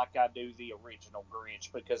year like I do the original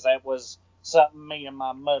Grinch because that was something me and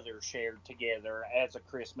my mother shared together as a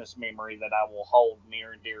Christmas memory that I will hold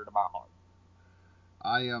near and dear to my heart.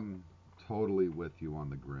 I am totally with you on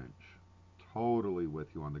the Grinch. Totally with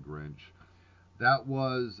you on the Grinch. That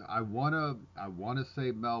was I wanna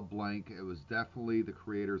say Mel Blanc. It was definitely the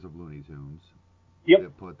creators of Looney Tunes Yep.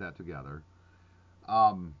 that put that together.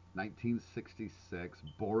 1966.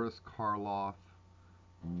 Boris Karloff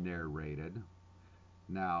narrated.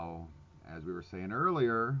 Now, as we were saying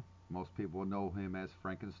earlier, most people know him as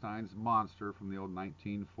Frankenstein's monster from the old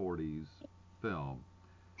 1940s film.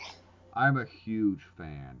 I'm a huge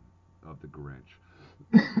fan of the Grinch.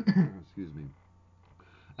 Excuse me.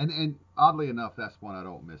 And oddly enough, that's one I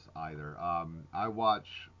don't miss either. I watch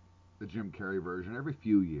the Jim Carrey version every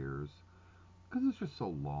few years because it's just so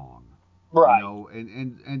long, Right.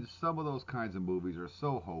 and some of those kinds of movies are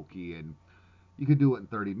so hokey, and you can do it in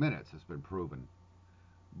 30 minutes. It's been proven.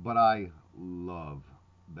 But I love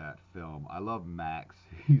that film. I love Max.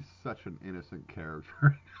 He's such an innocent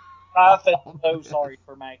character. I felt All so this. sorry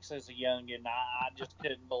for Max as a youngin. I just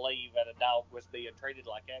couldn't believe that a dog was being treated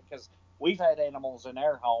like that because we've had animals in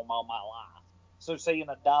our home all my life. So seeing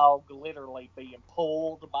a dog literally being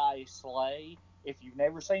pulled by a sleigh, if you've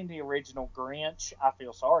never seen the original Grinch, I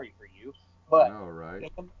feel sorry for you. I But know, right?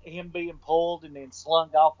 him being pulled and then slung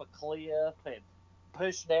off a cliff and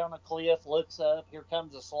pushed down a cliff, looks up, here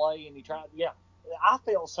comes a sleigh, and he tried. Yeah, I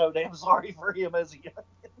felt so damn sorry for him as a young.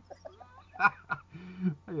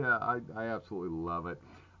 Yeah, I absolutely love it.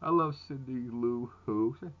 I love Cindy Lou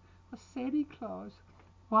Who. Santa Claus,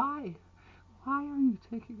 why? Why are you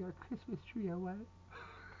taking our Christmas tree away?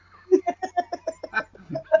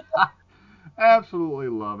 I absolutely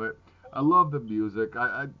love it. I love the music.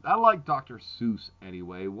 I like Dr. Seuss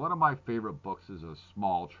anyway. One of my favorite books is A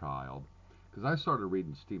Small Child because I started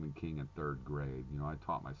reading Stephen King in third grade. I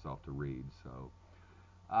taught myself to read. So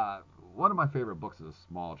one of my favorite books as a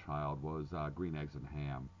small child was Green Eggs and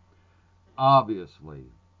Ham. Obviously,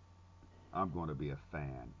 I'm going to be a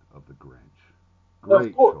fan of The Grinch. Of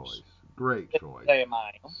Great course, choice. Great choice. damn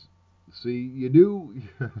I am. See, you do.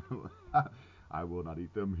 I will not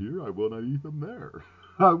eat them here. I will not eat them there.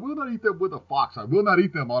 I will not eat them with a fox. I will not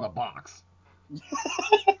eat them on a box.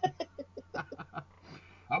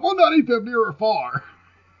 I will not eat them near or far.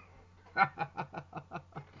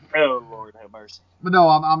 Oh Lord have mercy. But no,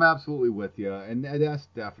 I'm absolutely with you, and that's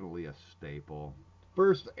definitely a staple.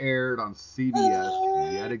 First aired on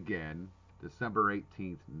CBS yet again, December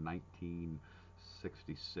 18th,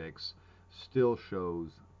 1966. Still shows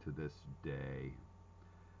to this day.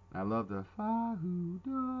 I love the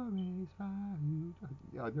Fahudores, Fahud.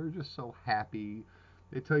 They're just so happy.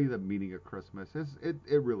 They tell you the meaning of Christmas. It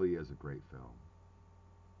really is a great film.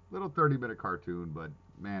 Little 30-minute cartoon, but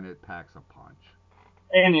man, it packs a punch.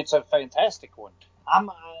 And it's a fantastic one. I'm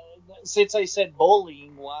since they said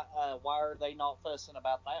bullying, why are they not fussing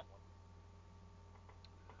about that one?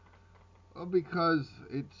 Well, because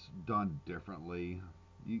it's done differently.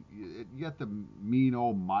 You get the mean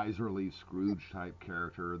old miserly Scrooge type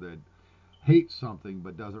character that hates something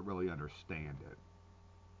but doesn't really understand it,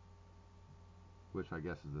 which I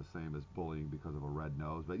guess is the same as bullying because of a red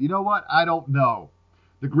nose. But you know what? I don't know.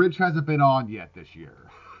 The Grinch hasn't been on yet this year.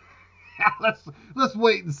 let's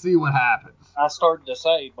wait and see what happens. I started to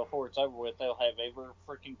say before it's over with, they'll have every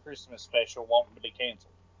freaking Christmas special wanting to be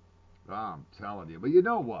canceled. I'm telling you. But you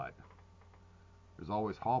know what? There's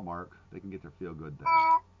always Hallmark. They can get their feel good there.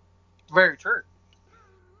 Very true.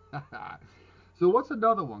 So what's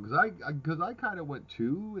another one? Because I kind of went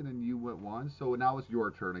two, and then you went one. So now it's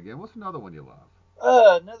your turn again. What's another one you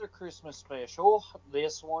love? Another Christmas special.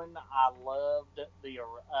 This one I loved.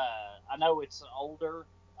 I know it's older.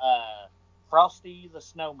 Uh, Frosty the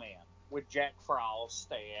Snowman with Jack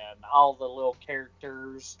Frost and all the little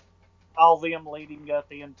characters, all them leading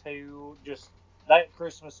up into just that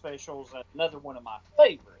Christmas special is another one of my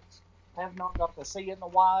favorites. Have not got to see it in a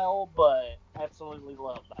while, but absolutely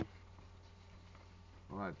love that.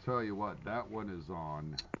 Well, I tell you what, that one is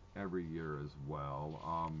on every year as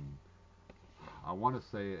well. I want to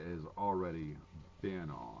say it has already been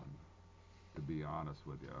on, to be honest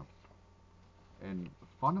with you. And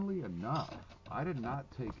funnily enough, I did not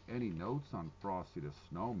take any notes on Frosty the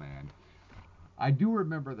Snowman. I do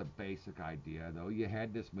remember the basic idea, though. You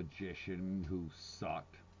had this magician who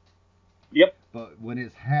sucked, Yep, but when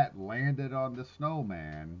his hat landed on the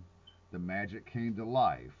snowman, the magic came to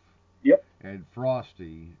life. yep, And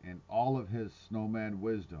Frosty, in all of his snowman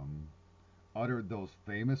wisdom, uttered those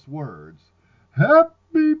famous words,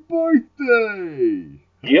 Happy birthday!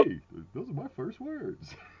 yep. Hey, those are my first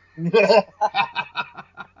words.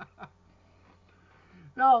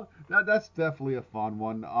 No, that's definitely a fun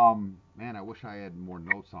one. Man, I wish I had more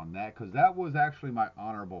notes on that because that was actually my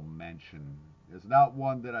honorable mention. It's not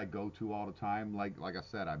one that I go to all the time. Like I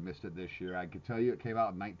said, I missed it this year. I could tell you it came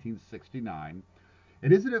out in 1969.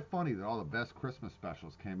 And isn't it funny that all the best Christmas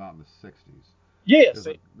specials came out in the 60s? Yes,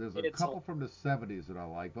 There's a it's couple from the 70s that I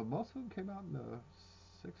like, but most of them came out in the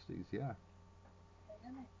 60s. Yeah,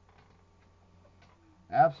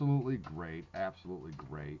 absolutely great, absolutely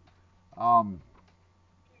great. Um,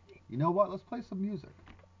 you know what? Let's play some music.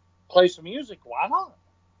 play some music. Why not?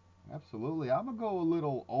 Absolutely. I'm going to go a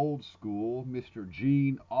little old school. Mr.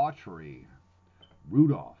 Gene Autry,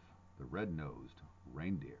 Rudolph the Red-Nosed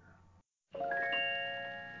Reindeer.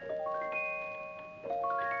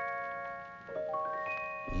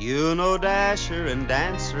 You know Dasher and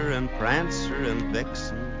Dancer and Prancer and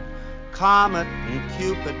Vixen, Comet and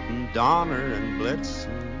Cupid and Donner and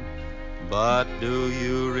Blitzen. But do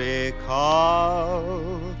you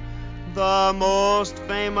recall the most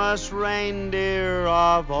famous reindeer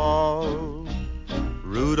of all?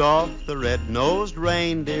 Rudolph the red-nosed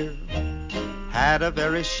reindeer had a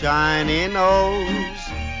very shiny nose,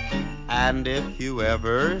 and if you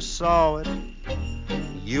ever saw it,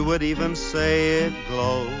 you would even say it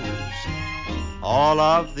glows. All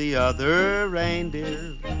of the other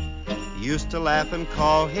reindeer used to laugh and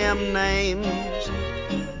call him names.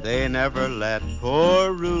 They never let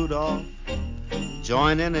poor Rudolph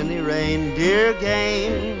join in any reindeer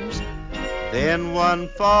games. Then one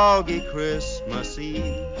foggy Christmas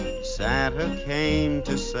Eve, Santa came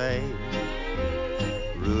to say,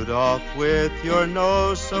 Rudolph, with your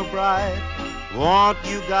nose so bright, won't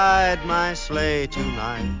you guide my sleigh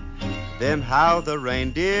tonight? Then how the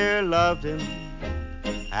reindeer loved him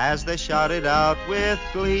as they shouted out with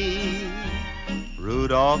glee,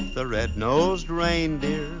 Rudolph the red-nosed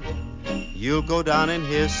reindeer, you'll go down in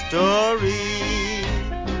history.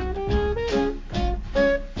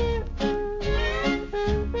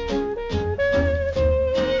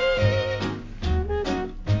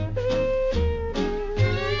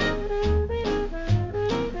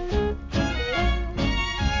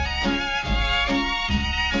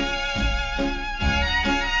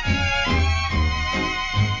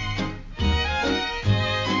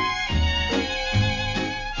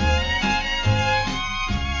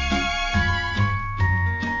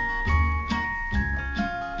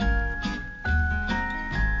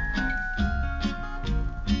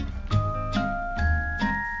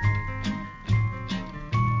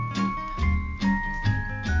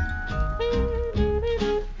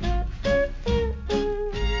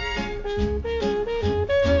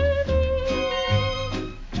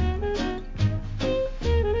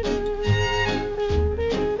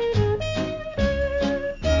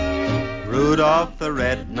 Rudolph the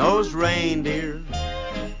red-nosed reindeer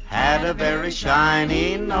had a very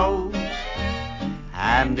shiny nose,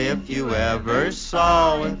 and if you ever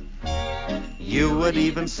saw it, you would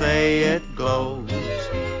even say it glows.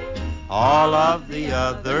 All of the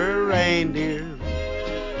other reindeer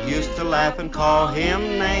used to laugh and call him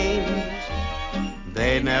names.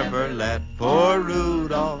 They never let poor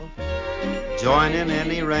Rudolph join in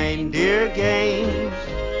any reindeer games.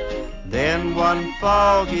 Then one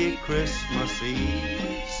foggy Christmas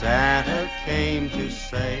Eve, Santa came to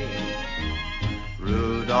say,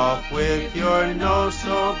 Rudolph, with your nose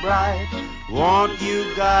so bright, won't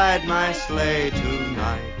you guide my sleigh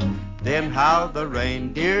tonight? Then how the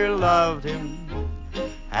reindeer loved him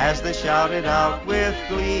as they shouted out with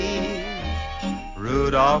glee,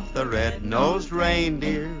 Rudolph the red-nosed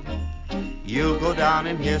reindeer, you'll go down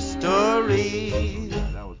in history.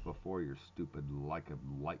 That was before your stupid like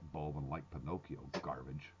a light bulb and like Pinocchio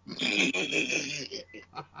garbage.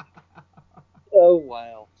 Oh,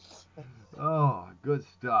 wow. Oh, good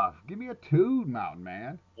stuff. Give me a tune, Mountain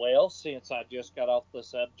Man. Well, since I just got off the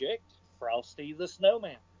subject, Frosty the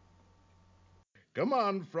Snowman. Come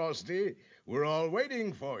on, Frosty. We're all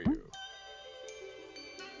waiting for you.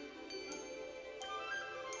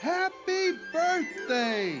 Happy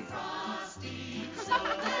birthday! Frosty the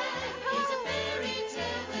Snowman is a fairy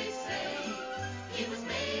tale, they say. He was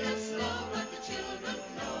made of snow, but the children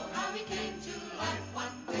know how he came to life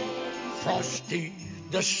one day. Frosty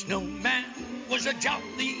the Snowman was a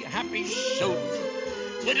jolly happy soul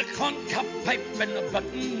with a corncob pipe and a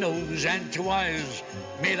button nose and two eyes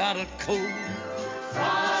made out of coal.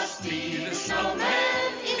 Frosty the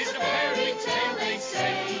Snowman is a fairy tale, they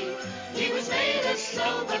say. He was made of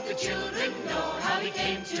snow, but the children know how he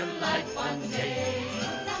came to life one day.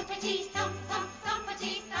 Thumpity thump thump,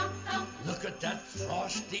 thumpity thump thump. Look at that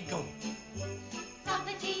Frosty go.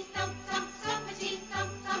 Thumpity thump thump, thumpity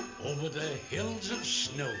thump thump.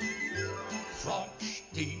 snow.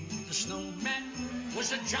 Frosty the Snowman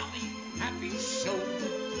was a jolly, happy soul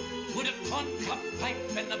with a corncob pipe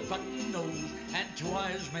and a button nose and 2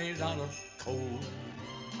 eyes made out of coal.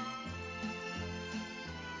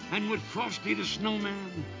 And with Frosty the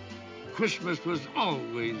Snowman, Christmas was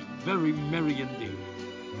always very merry indeed.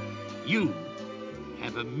 You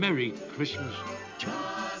have a Merry Christmas.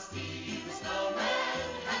 Frosty the Snowman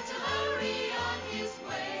had to hurry on his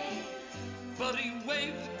way. But he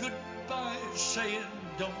waved goodbye, saying,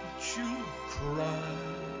 don't you cry.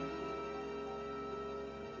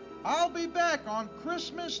 I'll be back on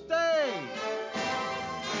Christmas Day.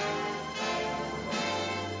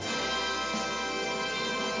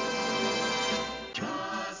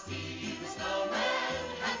 Frosty the Snowman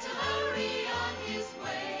had to hurry on his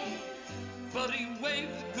way. But he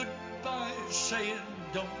waved goodbye, saying,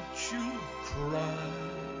 don't you cry.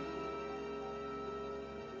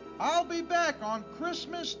 I'll be back on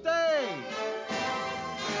Christmas Day.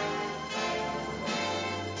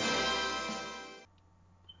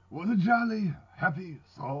 With a jolly, happy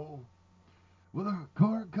soul, with a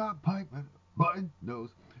corncob pipe and button nose.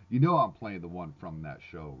 You know I'm playing the one from that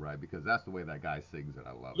show, right? Because that's the way that guy sings it.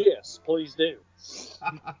 I love it. Yes, please do.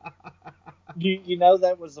 You know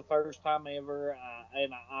that was the first time ever,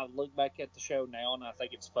 and I look back at the show now and I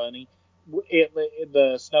think it's funny.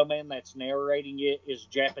 The snowman that's narrating it is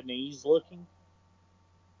Japanese looking.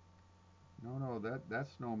 No, that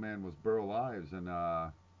snowman was Burl Ives and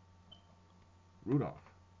Rudolph.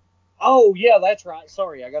 Oh yeah, that's right.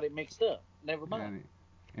 Sorry, I got it mixed up. Never mind.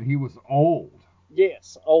 And he was old.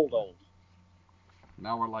 Yes, old.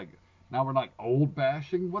 Now we're like old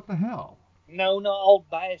bashing. What the hell? No, not old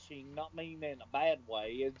bashing. Not mean in a bad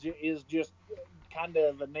way. It's just kind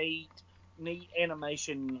of a neat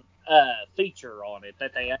animation feature on it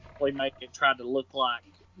that they actually make it try to look like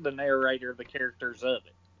the narrator, the characters of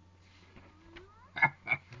it.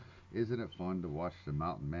 Isn't it fun to watch the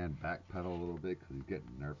mountain man backpedal a little bit because he's getting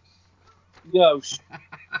nervous? Yo,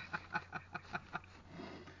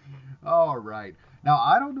 All right. Now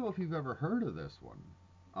I don't know if you've ever heard of this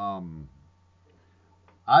one.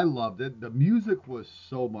 I loved it. The music was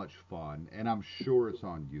so much fun, and I'm sure it's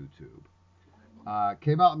on YouTube.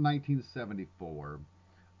 Came out in 1974.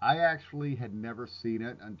 I actually had never seen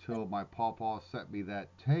it until my pawpaw sent me that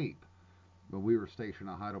tape when we were stationed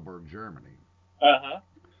in Heidelberg, Germany. uh-huh.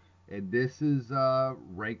 And this is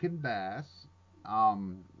Rankin Bass.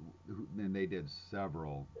 And they did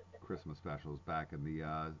several Christmas specials back in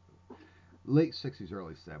the late 60s,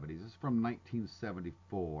 early 70s. It's from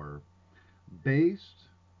 1974, based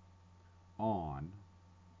on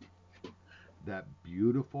that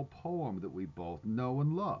beautiful poem that we both know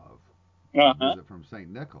and love, A Uh-huh. Visit from St.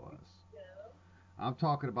 Nicholas. I'm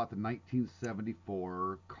talking about the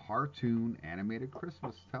 1974 cartoon animated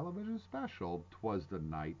Christmas television special, 'Twas the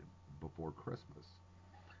Night Before Christmas.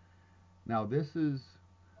 Now, this is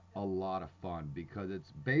a lot of fun because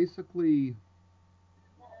it's basically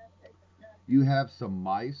you have some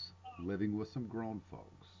mice living with some grown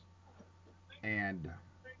folks. And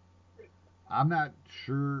I'm not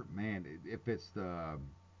sure, man, if it's the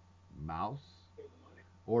mouse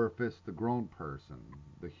or if it's the grown person,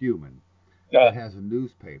 the human, Uh, that has a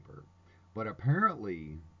newspaper. But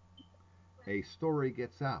apparently, a story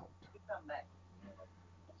gets out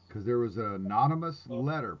because there was an anonymous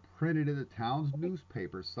letter printed in the town's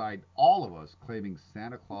newspaper signed all of us claiming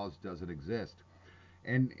Santa Claus doesn't exist.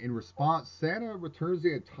 And in response, Santa returns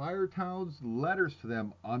the entire town's letters to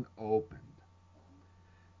them unopened.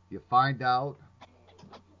 You find out,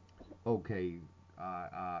 okay, uh,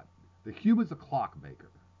 uh, the human's a clockmaker,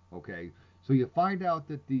 okay? So you find out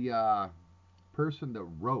that the person that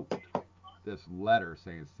wrote this letter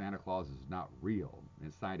saying Santa Claus is not real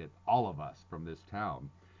and signed it all of us from this town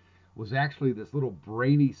was actually this little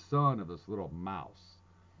brainy son of this little mouse.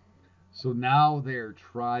 So now they're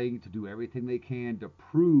trying to do everything they can to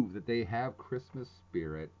prove that they have Christmas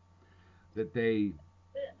spirit, that they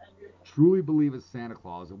truly believe in Santa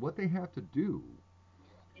Claus, and what they have to do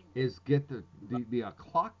is get the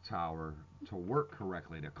clock tower to work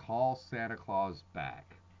correctly to call Santa Claus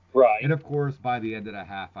back. right. And of course, by the end of the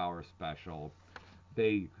half-hour special,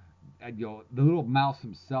 they, and, the little mouse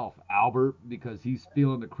himself, Albert, because he's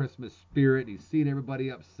feeling the Christmas spirit, he's seeing everybody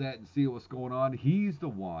upset and seeing what's going on. He's the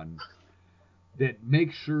one that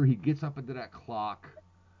makes sure he gets up into that clock,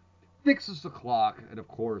 fixes the clock, and of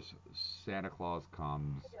course, Santa Claus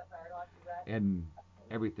comes and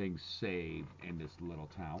everything's saved in this little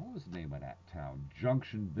town. What was the name of that town?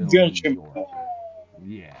 Junctionville, New Junction. York.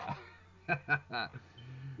 Yeah.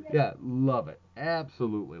 Yeah, love it.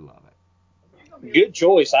 Absolutely love it. Good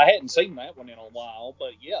choice. I hadn't seen that one in a while,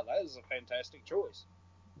 but yeah, that is a fantastic choice.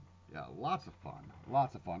 Yeah, lots of fun.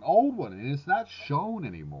 Lots of fun. Old one, and it's not shown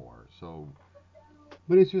anymore. So,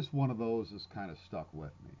 but it's just one of those that's kind of stuck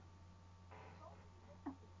with me.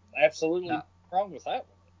 Absolutely Now, wrong with that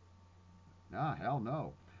one. nah, hell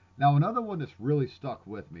no. Now another one that's really stuck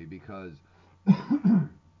with me because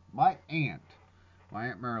my aunt, my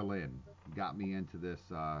aunt Marilyn, got me into this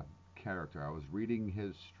character. I was reading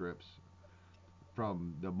his strips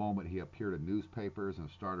from the moment he appeared in newspapers and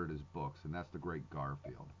started his books, and that's the Great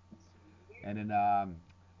Garfield. And in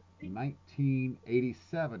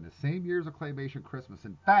 1987, the same year as a Claymation Christmas.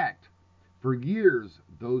 In fact, for years,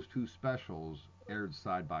 those two specials aired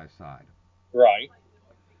side by side. Right.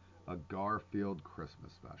 A Garfield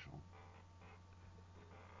Christmas special.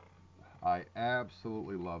 I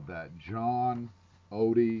absolutely love that. John,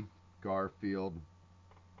 Odie, Garfield,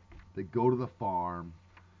 they go to the farm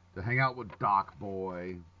to hang out with Doc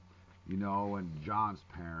Boy, and John's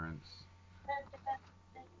parents.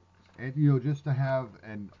 And, just to have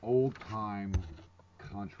an old time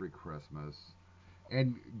country Christmas.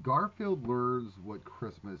 And Garfield learns what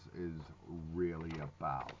Christmas is really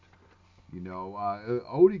about.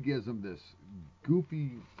 Odie gives him this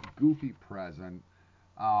goofy, goofy present.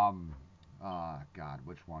 God,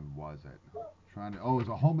 which one was it? It was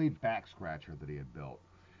a homemade back scratcher that he had built.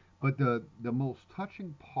 But the most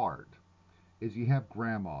touching part is you have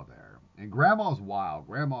Grandma there, and Grandma's wild.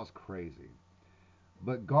 Grandma's crazy.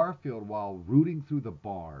 But Garfield, while rooting through the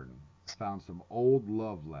barn, found some old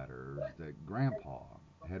love letters that Grandpa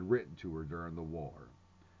had written to her during the war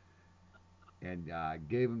and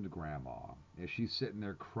gave them to Grandma. And she's sitting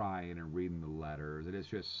there crying and reading the letters. And it's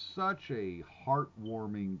just such a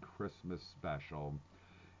heartwarming Christmas special,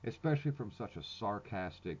 especially from such a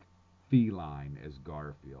sarcastic feline as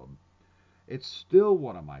Garfield. It's still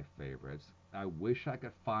one of my favorites. I wish I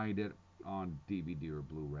could find it on DVD or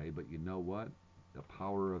Blu-ray, but you know what? The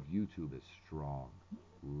power of YouTube is strong.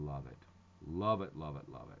 Love it. Love it, love it,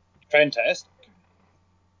 love it. Fantastic.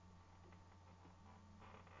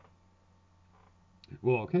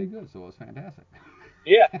 Well, okay, good. So it's fantastic.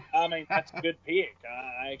 Yeah, I mean, that's a good pick.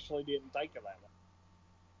 I actually didn't think of that one.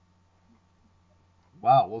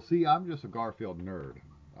 Wow, well, see, I'm just a Garfield nerd.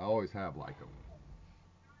 I always have liked him.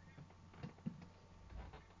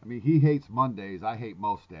 I mean, he hates Mondays. I hate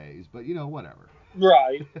most days, but whatever.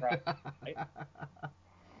 Right, right.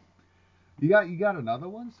 You got another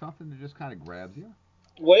one? Something that just kind of grabs you?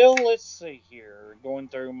 Well, let's see here. Going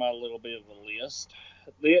through my little bit of a list.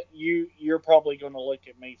 You're probably going to look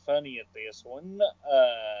at me funny at this one,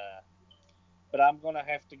 but I'm going to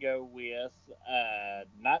have to go with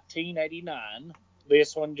 1989.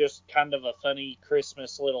 This one just kind of a funny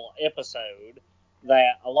Christmas little episode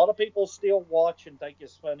that a lot of people still watch and think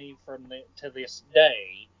is funny to this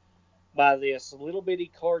day by this little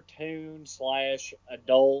bitty cartoon slash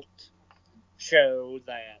adult show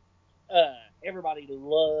that everybody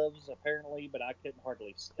loves apparently, but I couldn't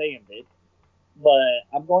hardly stand it. But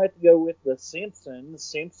I'm going to have to go with the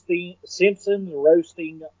Simpsons. Simpsons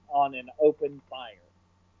roasting on an open fire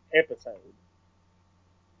episode.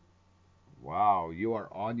 Wow, you are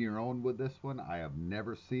on your own with this one. I have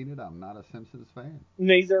never seen it. I'm not a Simpsons fan.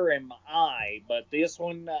 Neither am I, but this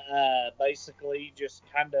one basically just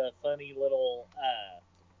kind of funny little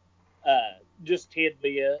just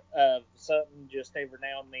tidbit of something just every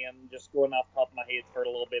now and then, just going off the top of my head for a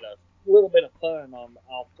little bit of fun on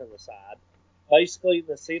off to the side. Basically,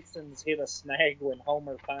 the Simpsons hit a snag when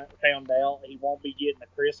Homer found out he won't be getting a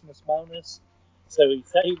Christmas bonus, so he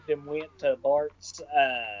saved and went to Bart's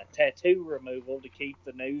tattoo removal to keep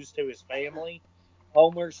the news to his family.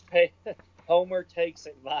 Homer's ta- Homer takes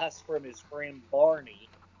advice from his friend Barney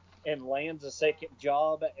and lands a second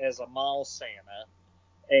job as a mall Santa,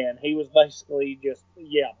 and he was basically just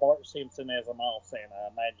Bart Simpson as a mall Santa.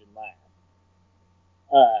 Imagine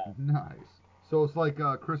that. Nice. So it's like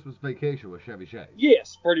Christmas Vacation with Chevy Chase.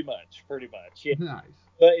 Yes, pretty much. Yeah. Nice.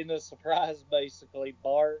 But in the surprise, basically,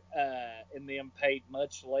 Bart and them paid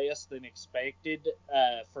much less than expected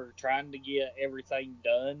for trying to get everything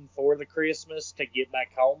done for the Christmas to get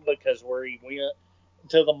back home, because where he went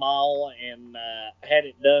to the mall and had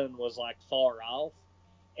it done was like far off,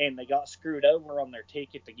 and they got screwed over on their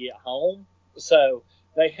ticket to get home. So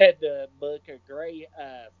they had to book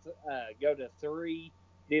go to three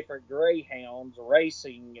different greyhounds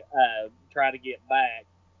racing, try to get back.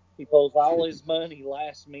 He pulls all his money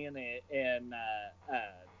last minute and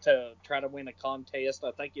to try to win a contest.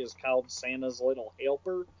 I think it's called Santa's Little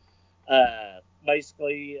Helper.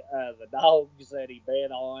 Basically, the dogs that he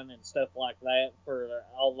bet on and stuff like that, for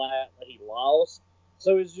all that he lost.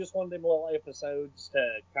 So it's just one of them little episodes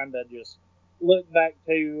to kind of just look back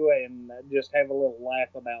to and just have a little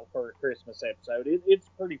laugh about for a Christmas episode. It's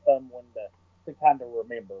a pretty fun one to kind of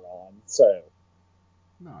remember on. So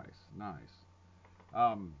Nice, nice.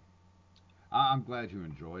 Um, I'm glad you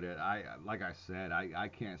enjoyed it. Like I said, I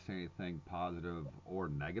can't say anything positive or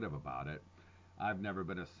negative about it. I've never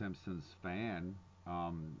been a Simpsons fan.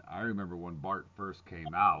 I remember when Bart first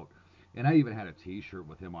came out, and I even had a T-shirt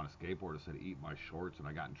with him on a skateboard that said "Eat my shorts," and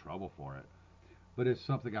I got in trouble for it. But it's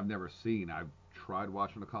something I've never seen. I've tried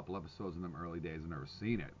watching a couple episodes in them early days and never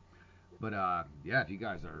seen it. But yeah, if you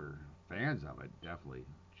guys are fans of it, definitely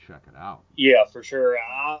check it out. yeah, for sure.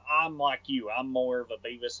 I'm like you. I'm more of a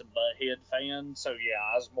Beavis and Butthead fan. So yeah,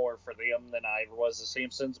 I was more for them than I ever was the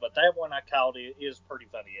Simpsons. But that one I called it is a pretty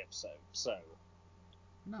funny episode. So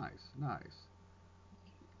Nice, nice.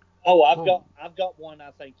 oh, Well, I've got one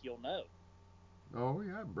I think you'll know. oh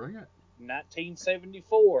yeah, bring it.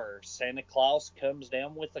 1974, Santa Claus comes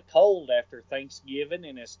down with a cold after Thanksgiving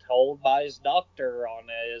and is told by his doctor on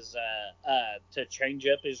his to change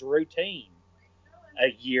up his routine.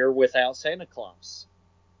 A year without Santa Claus.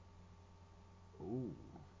 Ooh,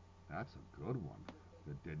 that's a good one.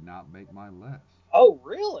 That did not make my list. Oh,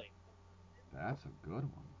 really? That's a good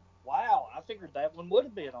one. Wow, I figured that one would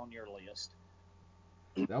have been on your list.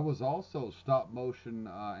 That was also stop motion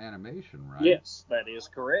animation, right? Yes, that is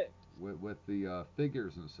correct. With the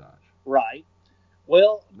figures and such. Right.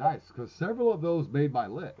 Well, Nice, because several of those made my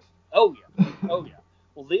list. oh yeah, oh yeah.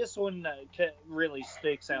 Well, this one really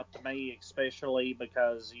sticks out to me, especially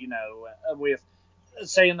because with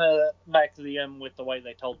saying back to the end with the way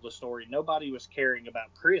they told the story, nobody was caring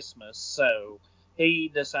about Christmas, so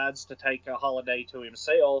he decides to take a holiday to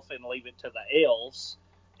himself and leave it to the elves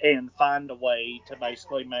and find a way to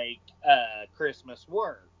basically make Christmas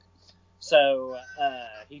work. So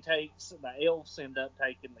he takes the elves end up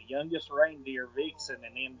taking the youngest reindeer, Vixen,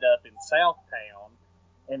 and end up in Southtown.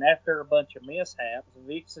 And after a bunch of mishaps,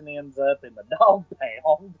 Vixen ends up in the dog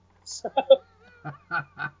pound. So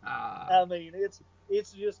I mean,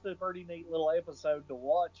 it's just a pretty neat little episode to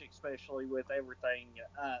watch, especially with everything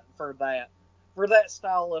for that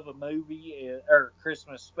style of a movie or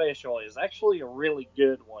Christmas special is actually a really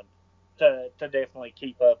good one to definitely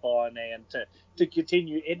keep up on and to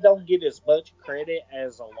continue. It don't get as much credit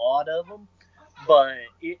as a lot of them, but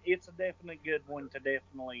it's a definite good one to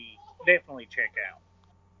definitely check out.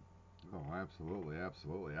 Oh, absolutely,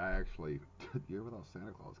 absolutely. I actually, Year Without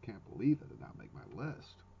Santa Claus, can't believe it did not make my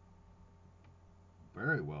list.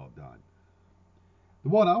 Very well done. The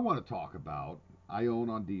one I want to talk about, I own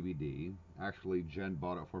on DVD. Actually, Jen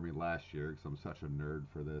bought it for me last year because I'm such a nerd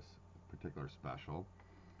for this particular special.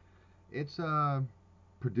 It's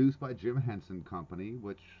produced by Jim Henson Company,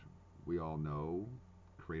 which we all know,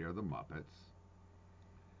 creator of the Muppets.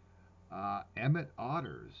 Emmett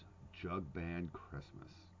Otter's Jug Band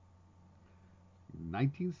Christmas,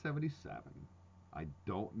 1977. I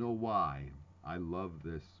don't know why I love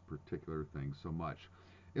this particular thing so much.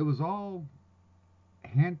 It was all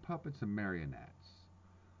hand puppets and marionettes.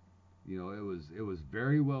 It was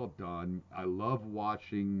very well done. I love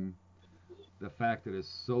watching the fact that it's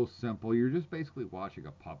so simple. You're just basically watching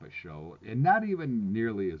a puppet show, and not even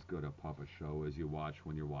nearly as good a puppet show as you watch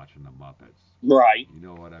when you're watching the Muppets. Right. You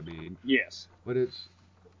know what I mean? Yes. But it's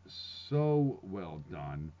so well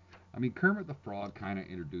done. I mean, Kermit the Frog kind of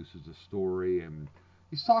introduces the story, and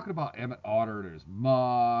he's talking about Emmett Otter and his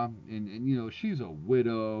mom, and she's a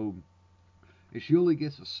widow, and she only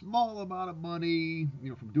gets a small amount of money,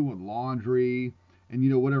 from doing laundry,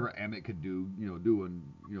 and whatever Emmett could do, doing,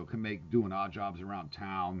 can make doing odd jobs around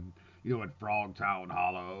town, at Frog Town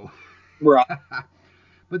Hollow. Right.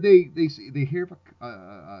 But they hear of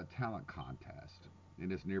a talent contest in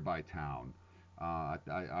this nearby town.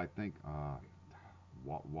 I think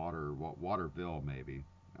Waterville maybe.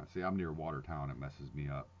 See, I'm near Watertown. It messes me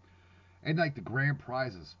up. And like the grand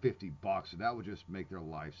prize is $50, and that would just make their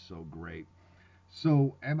life so great.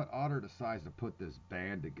 So Emmett Otter decides to put this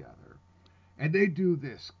band together, and they do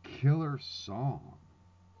this killer song.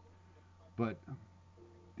 But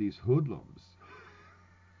these hoodlums,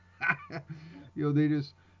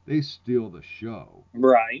 they steal the show.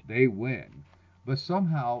 Right. They win. But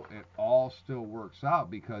somehow it all still works out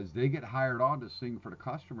because they get hired on to sing for the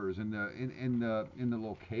customers in the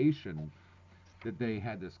location that they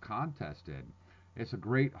had this contest in. It's a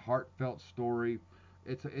great heartfelt story.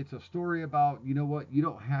 It's a story about, what, you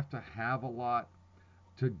don't have to have a lot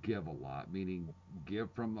to give a lot, meaning give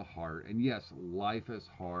from the heart. And yes, life is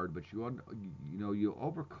hard, but you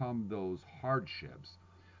overcome those hardships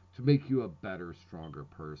to make you a better, stronger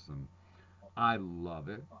person. I love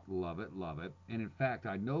it, love it, love it. And in fact,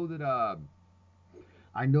 I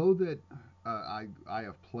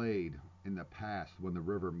have played in the past when the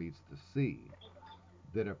river meets the sea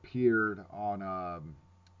that appeared on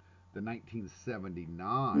the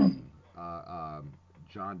 1979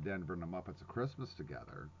 John Denver and the Muppets of Christmas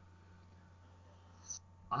Together.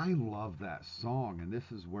 I love that song, and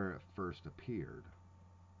this is where it first appeared.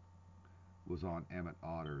 Was on Emmett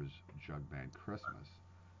Otter's Jug Band Christmas.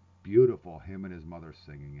 Beautiful, him and his mother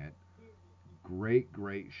singing it. Great,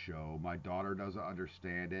 great show. My daughter doesn't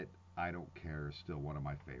understand it. I don't care. It's still one of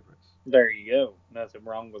my favorites. There you go. Nothing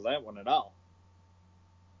wrong with that one at all.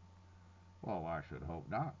 Well, I should hope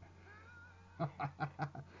not.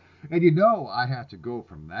 And you know, I have to go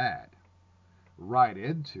from that right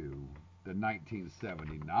into the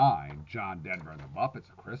 1979 John Denver and the Muppets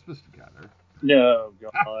of Christmas Together. No,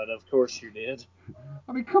 God, of course you did.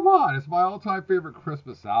 I mean, come on, it's my all-time favorite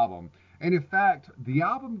Christmas album. And in fact, the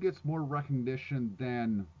album gets more recognition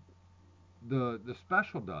than the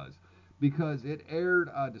special does because it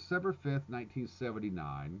aired December 5th,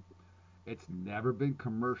 1979. It's never been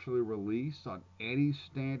commercially released on any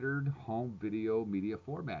standard home video media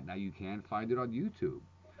format. Now you can find it on YouTube,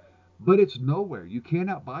 but it's nowhere. You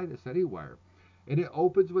cannot buy this anywhere. And it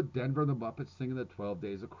opens with Denver and the Muppets singing the 12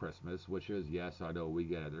 Days of Christmas, which is, yes, I know, we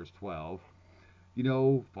get it. There's 12. You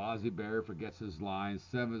know, Fozzie Bear forgets his lines.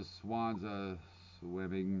 Seven swans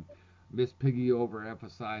swimming. Miss Piggy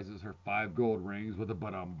overemphasizes her 5 gold rings with a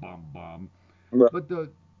bum. Right. But the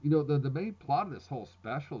main plot of this whole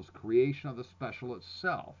special is creation of the special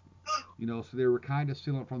itself. So they were kind of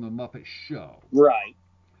stealing from the Muppet Show. Right.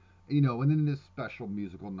 And then this special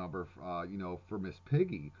musical number, for Miss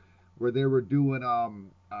Piggy, where they were doing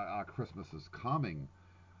Christmas is Coming.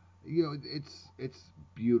 It's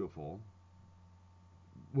beautiful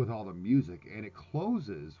with all the music, and it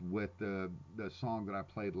closes with the song that I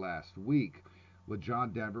played last week, with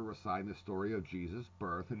John Denver reciting the story of Jesus'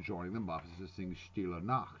 birth and joining the Muppets to sing Stille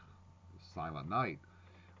Nacht, Silent Night,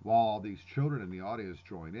 while all these children in the audience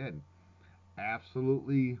join in.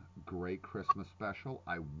 Absolutely great Christmas special.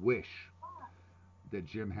 I wish that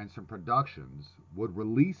Jim Henson Productions would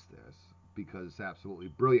release this because it's absolutely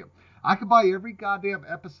brilliant. I could buy every goddamn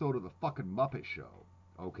episode of the fucking Muppet Show,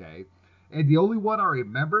 okay? And the only one I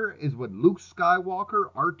remember is when Luke Skywalker,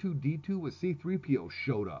 R2-D2 with C-3PO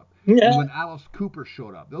showed up. Yeah. And when Alice Cooper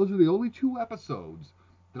showed up. Those are the only 2 episodes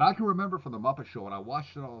that I can remember from the Muppet Show, and I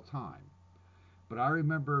watched it all the time. But I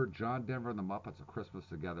remember John Denver and the Muppets of Christmas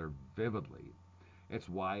Together vividly. It's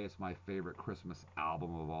why it's my favorite Christmas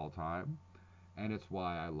album of all time. And it's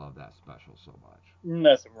why I love that special so much.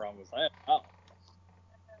 Nothing wrong with that.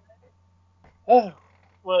 Oh,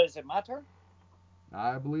 well, is it my turn?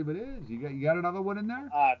 I believe it is. You got another one in there?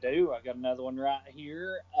 I do. I got another one right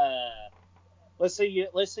here. Let's see.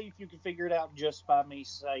 Let's see if you can figure it out just by me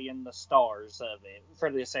saying the stars of it for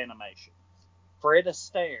this animation. Fred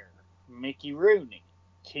Astaire, Mickey Rooney,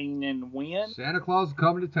 Keenan Wynn. Santa Claus is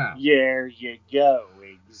coming to town. There you go.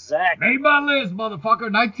 Exactly. Made my list, motherfucker.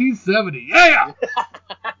 1970. Yeah.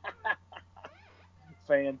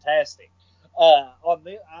 Fantastic. I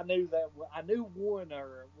knew one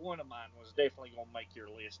of mine was definitely gonna make your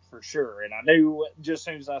list for sure, and I knew just as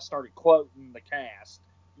soon as I started quoting the cast,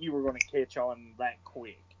 you were gonna catch on that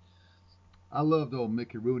quick. I loved old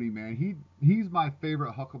Mickey Rooney, man. He's my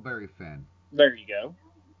favorite Huckleberry Finn. There you go.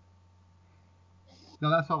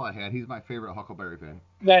 No, that's all I had. He's my favorite Huckleberry Finn.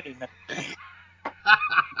 That ain't wow.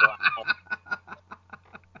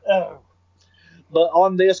 Oh. But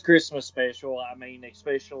on this Christmas special, I mean,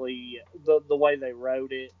 especially the way they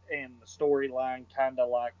wrote it and the storyline, kind of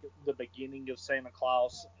like the beginning of Santa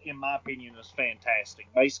Claus, in my opinion, is fantastic.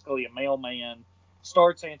 Basically, a mailman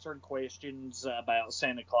starts answering questions about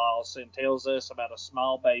Santa Claus and tells us about a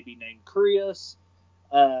small baby named Chris,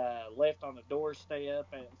 left on the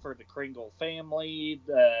doorstep for the Kringle family,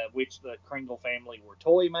 which the Kringle family were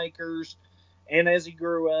toy makers. And as he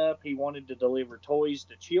grew up, he wanted to deliver toys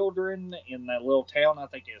to children in that little town. I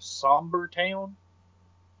think it's Somber Town.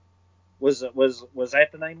 Was that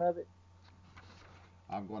the name of it?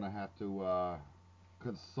 I'm going to have to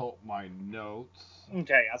consult my notes.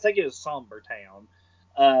 Okay, I think it was Somber Town.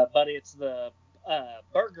 But it's the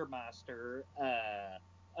Burgermeister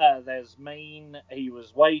that's mean. He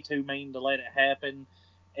was way too mean to let it happen.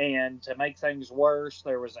 And to make things worse,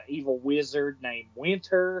 there was an evil wizard named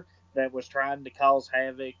Winter that was trying to cause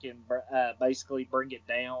havoc and basically bring it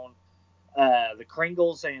down. The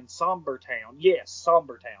Kringles and Somber Town. Yes,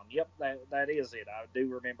 Somber Town. Yep, that is it. I do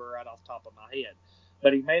remember right off the top of my head.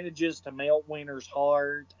 but he manages to melt Winter's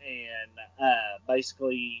heart and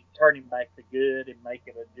basically turn him back to good and make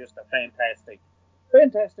it just a fantastic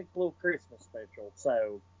little Christmas special.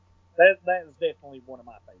 So that is definitely one of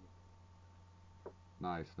my favorites.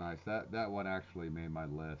 Nice, nice. That one actually made my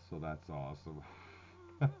list, so that's awesome.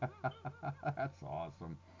 That's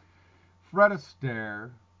awesome. Fred Astaire,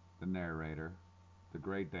 the narrator, the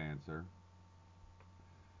great dancer.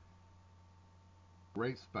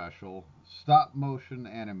 Great special. Stop motion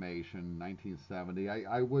animation, 1970.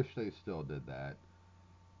 I wish they still did that.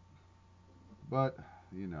 But,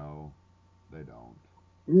 you know, they don't.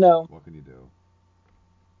 No, What can you do?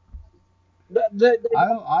 they don't make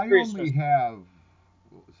I only Christmas. have.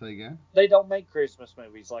 Say again? They don't make Christmas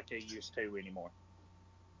movies like they used to anymore.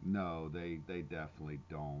 No, they definitely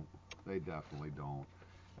don't. They definitely don't.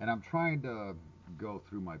 And I'm trying to go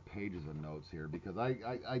through my pages of notes here because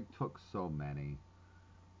I took so many.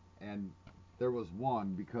 And there was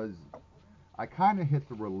one because I kind of hit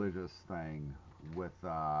the religious thing with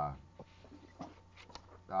what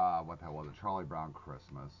the hell was it? Charlie Brown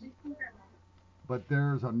Christmas. But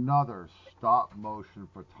there's another stop motion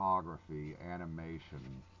photography animation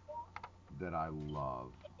that I love,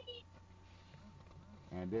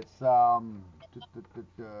 and it's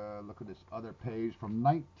look at this other page from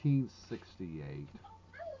 1968.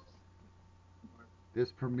 This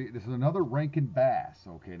is another Rankin Bass.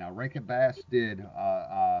 Okay, now Rankin Bass did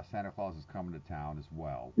Santa Claus is Coming to Town as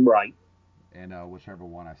well, Right. and whichever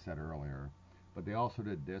one I said earlier. But they also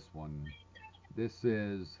did this one. This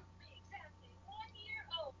is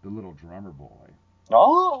The Little Drummer Boy,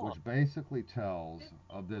 Oh, which basically tells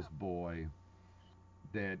of this boy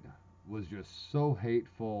that was just so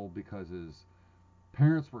hateful because his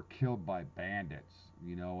parents were killed by bandits,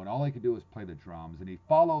 you know, and all he could do was play the drums. And he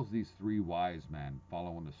follows these three wise men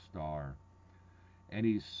following the star, and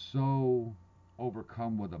he's so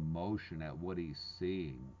overcome with emotion at what he's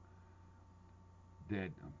seeing that,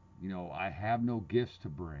 you know, I have no gifts to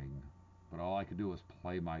bring, but all I could do is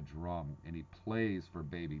play my drum. And he plays for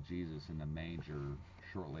baby Jesus in the manger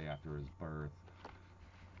shortly after his birth.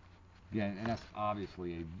 Yeah, and that's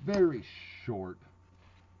obviously a very short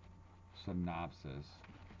synopsis,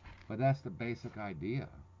 but that's the basic idea.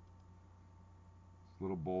 This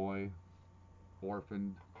little boy,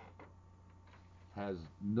 orphaned, has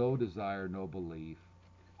no desire, no belief,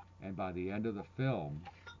 and by the end of the film,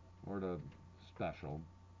 or the special,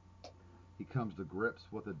 he comes to grips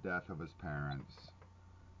with the death of his parents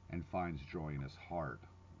and finds joy in his heart,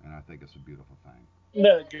 and I think it's a beautiful thing.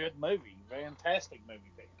 no, good movie. Fantastic movie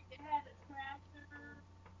pick.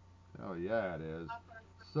 Oh yeah, it is.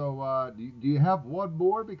 So, do you have one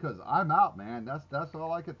more? Because I'm out, man. That's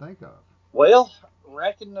all I could think of. Well,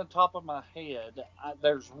 racking the top of my head,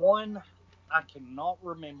 there's one I cannot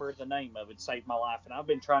remember the name of. It saved my life, and I've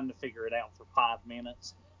been trying to figure it out for 5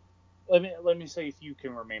 minutes. Let me see if you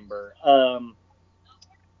can remember.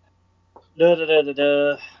 Da da da da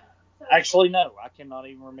da. Actually, no, I cannot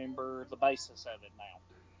even remember the basis of it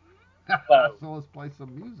now. So So let's play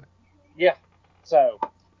some music. yeah, so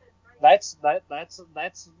that's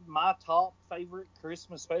my top favorite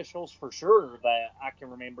Christmas specials for sure that I can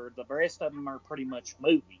remember. The rest of them are pretty much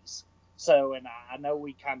movies. So, and I know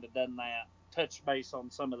we kind of done that, touch base on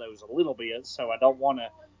some of those a little bit. So I don't want to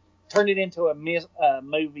turn it into a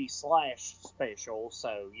movie slash special.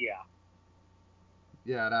 So yeah,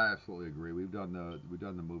 Yeah, and I absolutely agree. We've done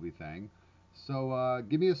the movie thing. So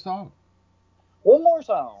give me a song. one more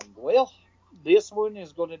song. Well, this one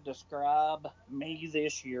is going to describe me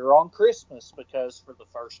this year on Christmas because for the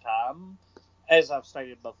first time, as I've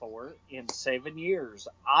stated before, in 7 years,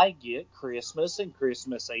 I get Christmas and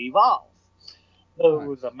Christmas Eve off. So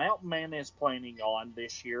Nice. the mountain man is planning on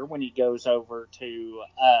this year when he goes over to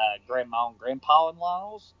grandma and grandpa in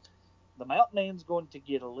laws. The mountain man's going to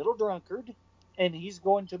get a little drunkard and he's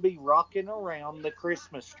going to be rocking around the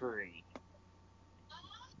Christmas tree.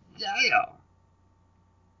 Yeah.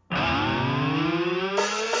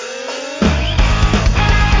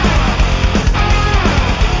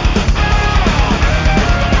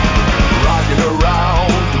 Rocking around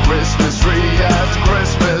the Christmas tree at the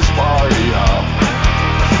Christmas party hop.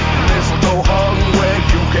 Mistletoe hung where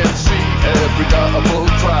you can see every couple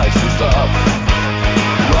tries to stop.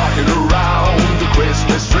 Rocking around the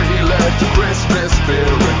Christmas tree, let the Christmas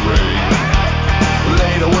spirit ring.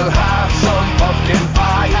 Later we'll have some pumpkin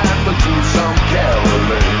pie and the two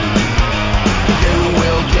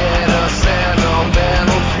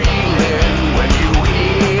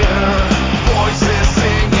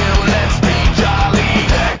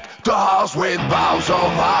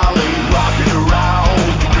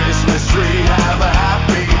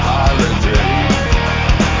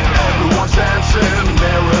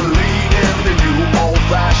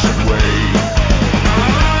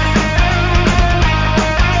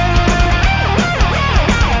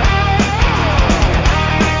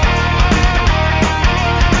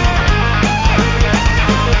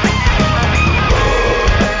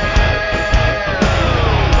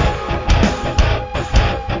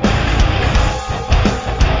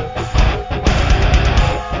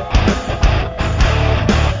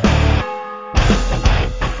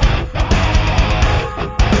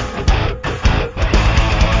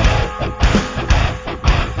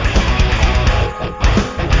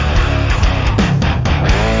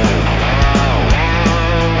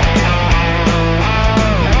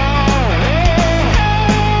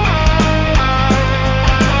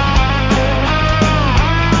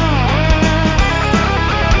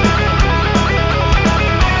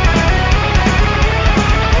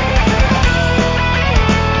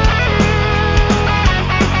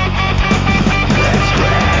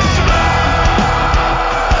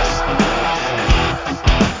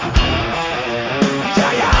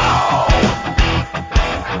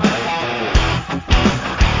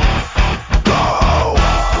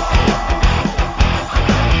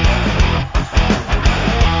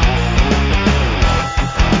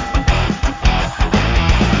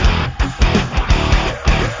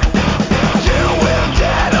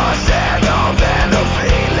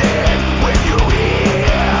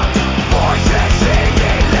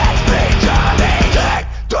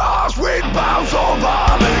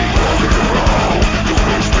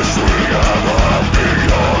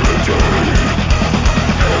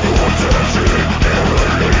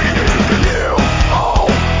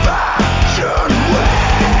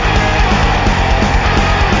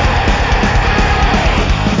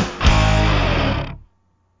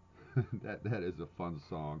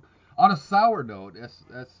On a sour note,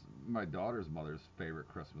 that's my daughter's mother's favorite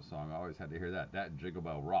Christmas song. I always had to hear that. That and Jingle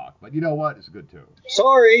Bell Rock. But you know what? It's good too.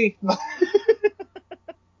 Sorry.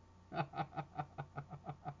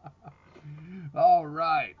 All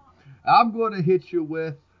right. I'm going to hit you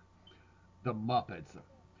with the Muppets.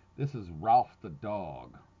 This is Ralph the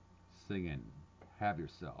Dog singing Have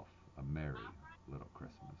Yourself a Merry Little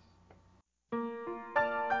Christmas.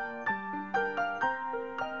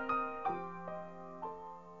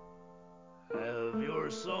 Have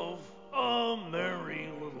yourself a merry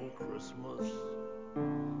little Christmas.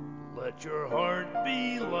 Let your heart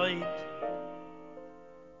be light.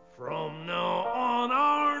 From now on,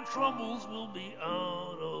 our troubles will be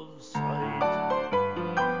out of sight.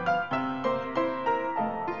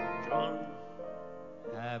 John?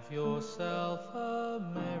 Have yourself a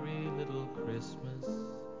merry little Christmas.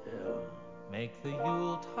 Yeah. Make the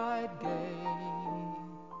Yuletide gay.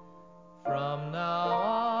 From now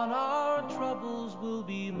on, our troubles will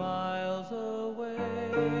be miles away.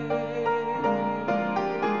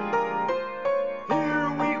 Here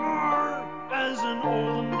we are, as in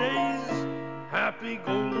olden days, happy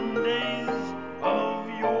golden days of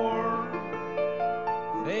yore.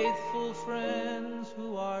 Faithful friends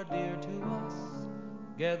who are dear to us,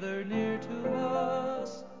 gather near to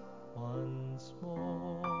us once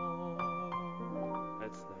more.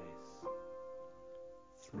 That's nice.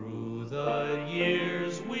 Through the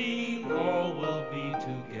years we all will be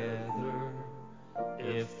together,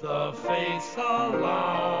 if the fates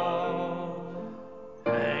allow.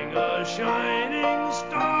 Hang a shining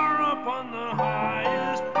star upon the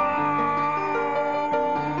highest bough,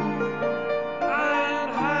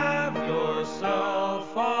 and have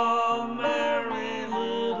yourself a merry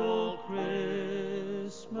little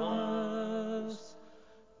Christmas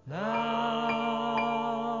now.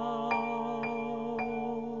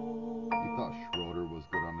 You thought Schroeder was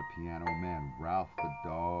good on the piano? Man, Ralph the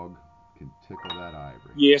Dog can tickle that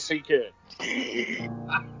ivory. Yes, he could.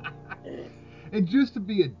 And just to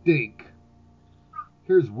be a dink,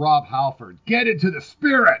 here's Rob Halford. Get into the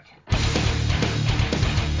spirit!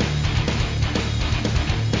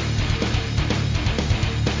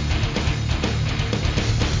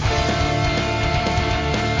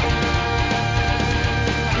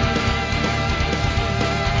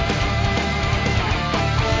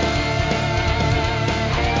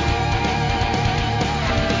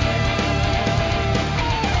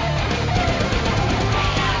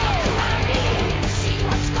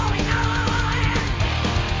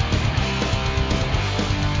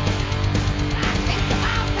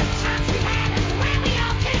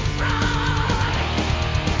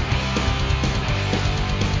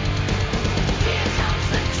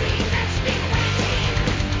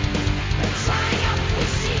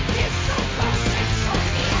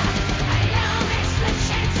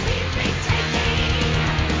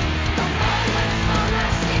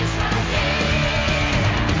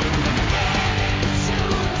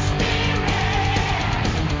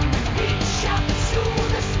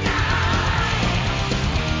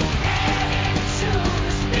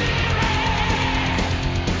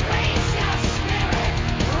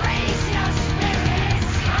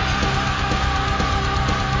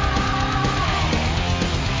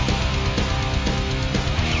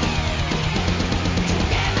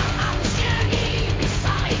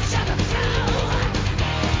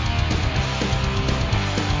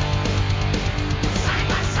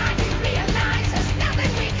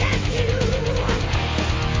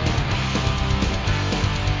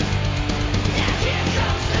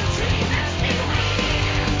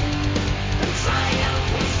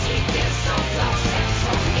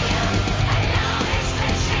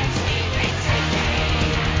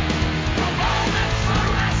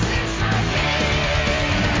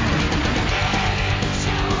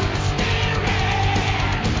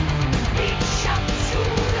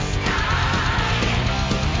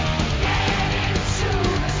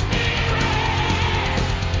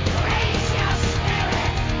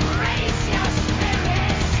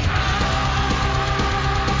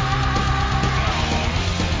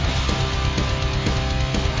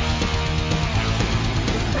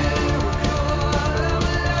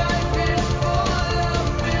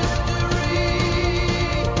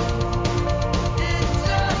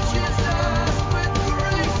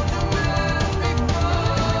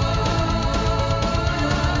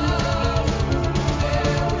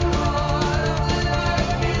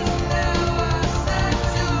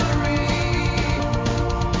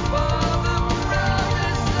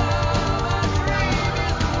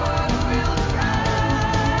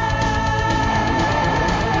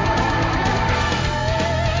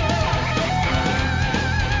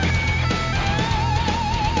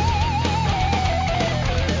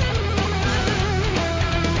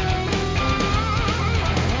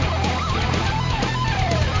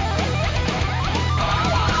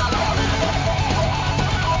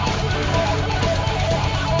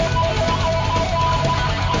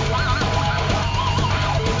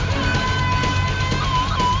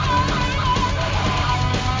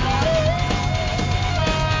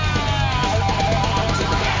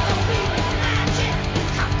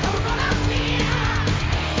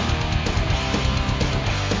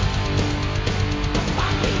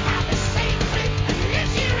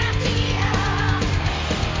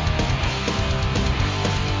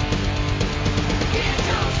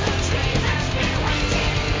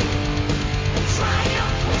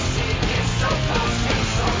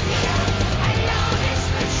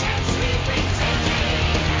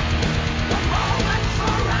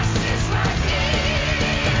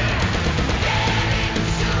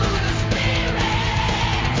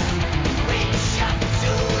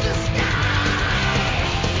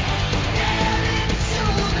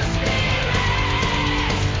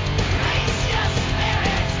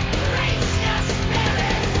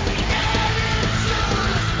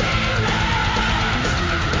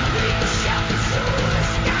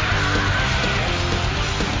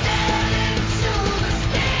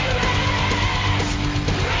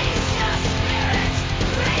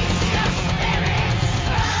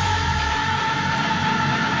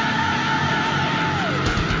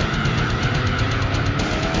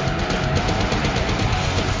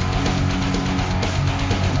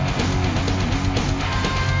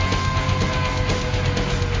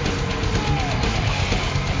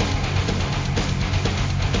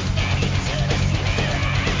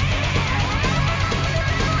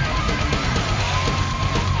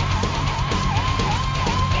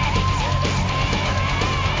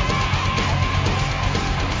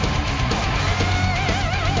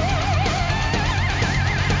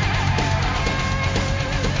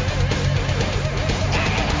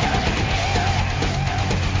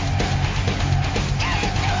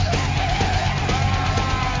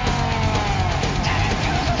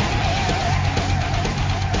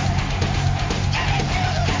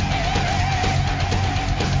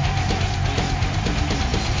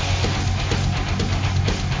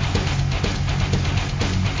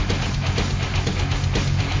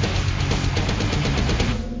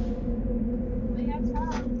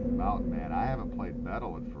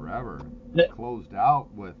 closed out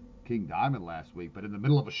with King Diamond last week, but in the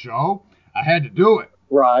middle of a show, I had to do it.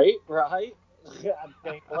 Right. I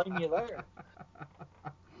can't blame you there.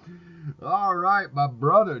 All right, my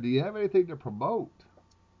brother, do you have anything to promote?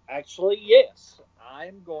 Actually, yes.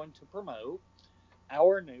 I'm going to promote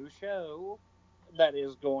our new show that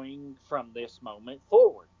is going from this moment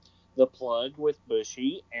forward. The Plug with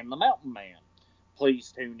Bushy and the Mountain Man.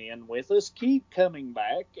 Please tune in with us. Keep coming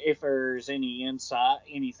back. If there's any insight,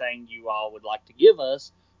 anything you all would like to give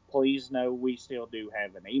us, please know we still do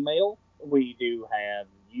have an email. We do have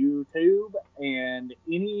YouTube and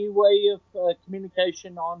any way of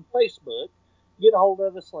communication on Facebook. Get a hold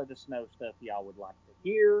of us. Let us know stuff y'all would like to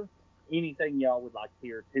hear. Anything y'all would like to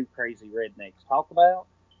hear two crazy rednecks talk about.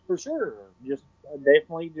 For sure. Just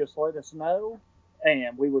definitely just let us know.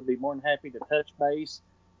 And we would be more than happy to touch base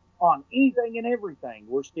on anything and everything.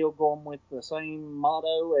 We're still going with the same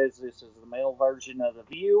motto as this is the male version of The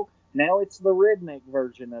View. Now it's the redneck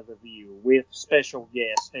version of The View with special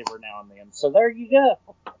guests every now and then. So there you go.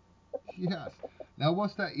 Yes. Now,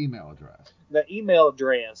 what's that email address? The email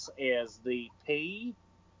address is the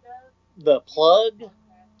plug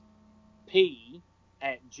p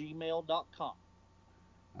at gmail.com.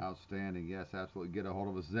 Outstanding. Yes, absolutely. Get a hold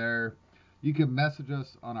of us there. You can message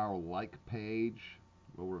us on our like page.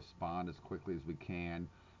 We'll respond as quickly as we can.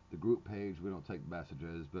 The group page, we don't take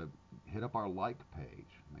messages, but hit up our like page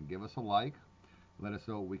and give us a like. Let us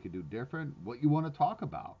know what we could do different, what you want to talk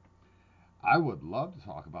about. I would love to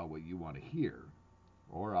talk about what you want to hear,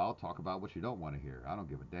 or I'll talk about what you don't want to hear. I don't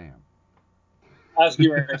give a damn. I was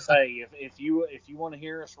going to say, if you want to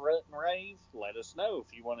hear us rut and rave, let us know.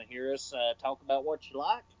 If you want to hear us talk about what you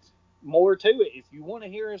like, more to it. If you want to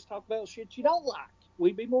hear us talk about shit you don't like,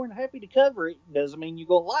 we'd be more than happy to cover it. Doesn't mean you're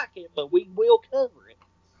going to like it, but we will cover it.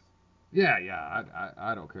 Yeah.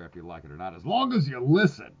 I don't care if you like it or not, as long as you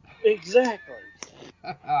listen. Exactly.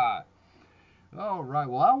 All right.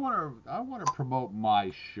 Well, I want to promote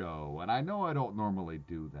my show, and I know I don't normally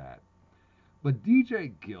do that. But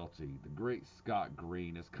DJ Guilty, the great Scott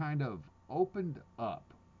Green, has kind of opened up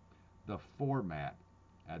the format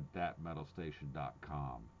at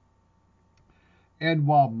thatmetalstation.com. And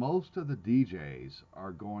while most of the DJs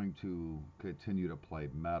are going to continue to play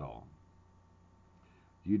metal,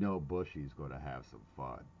 you know Bushy's going to have some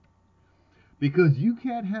fun. Because you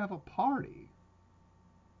can't have a party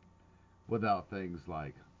without things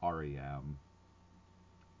like REM,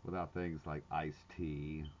 without things like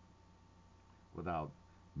Ice-T, without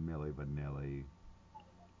Milli Vanilli.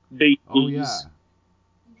 Bee Oh, yeah.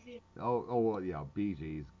 Gees. Well, yeah, Bee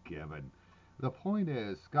Gees given. The point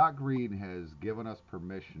is, Scott Green has given us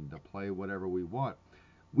permission to play whatever we want.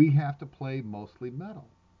 We have to play mostly metal.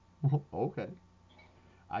 Okay.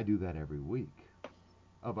 I do that every week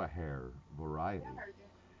of a hair variety.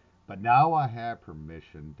 But now I have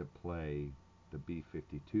permission to play the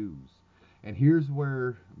B-52s. And here's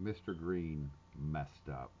where Mr. Green messed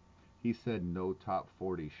up. He said no top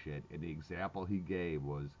 40 shit, and the example he gave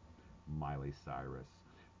was Miley Cyrus.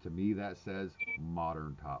 To me, that says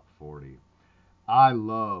modern top 40. I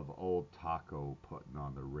love old Taco putting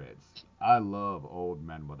on the Ritz. I love old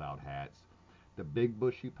men without hats. The Big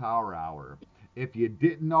Bushy Power Hour. If you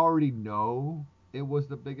didn't already know it was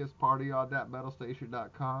the biggest party on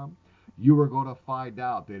thatmetalstation.com, you are going to find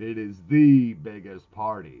out that it is the biggest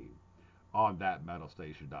party on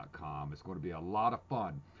thatmetalstation.com. It's going to be a lot of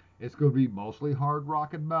fun. It's going to be mostly hard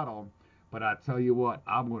rock and metal, but I tell you what,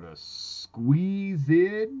 I'm going to squeeze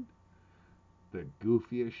in the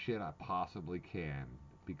goofiest shit I possibly can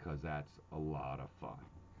because that's a lot of fun.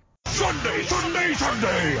 Sunday, Sunday,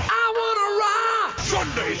 Sunday. I wanna rock.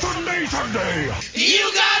 Sunday, Sunday, Sunday. You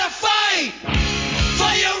gotta fight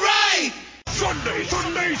for your right. Sunday,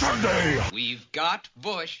 Sunday, Sunday. We've got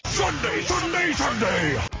Bush. Sunday, Sunday,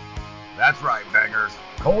 Sunday. That's right, bangers.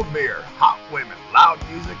 Cold beer, hot women, loud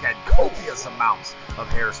music, and copious amounts of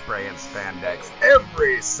hairspray and spandex.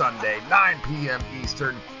 Every Sunday, 9 p.m.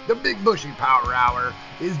 Eastern, the Big Bushy Power Hour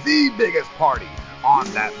is the biggest party on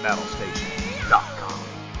thatmetalstation.com.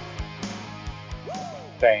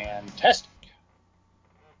 Fantastic.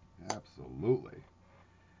 Absolutely.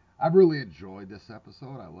 I've really enjoyed this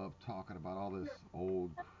episode. I love talking about all this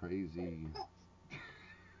old, crazy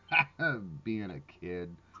being a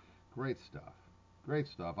kid. Great stuff. Great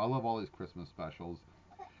stuff. I love all these Christmas specials.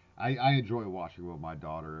 I enjoy watching with my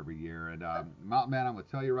daughter every year. And Mountain Man, I'm going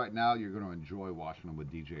to tell you right now, you're going to enjoy watching them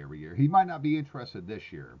with DJ every year. He might not be interested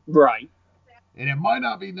this year. Right. And it might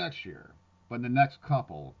not be next year. But in the next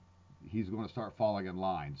couple, he's going to start falling in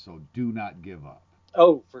line. So do not give up.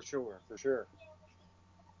 Oh, for sure, for sure.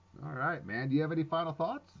 All right, man. Do you have any final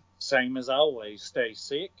thoughts? Same as always, stay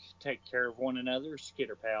sick, take care of one another.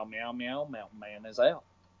 Skitter pal, meow meow. Mountain Man is out.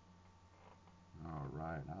 All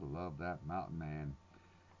right, I love that, Mountain Man.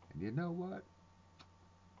 And you know what?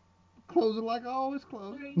 Close it like I always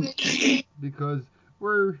close. Because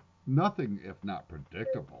we're nothing if not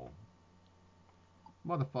predictable.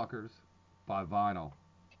 Motherfuckers, by vinyl.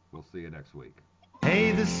 We'll see you next week.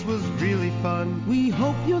 Hey, this was really fun. We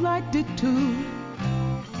hope you liked it too.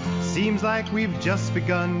 Seems like we've just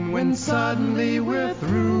begun when suddenly we're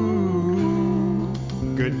through.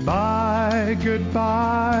 Goodbye,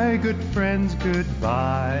 goodbye, good friends,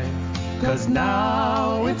 goodbye. 'Cause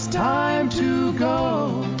now it's time to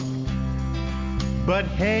go. But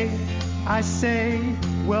hey, I say,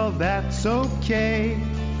 well, that's okay.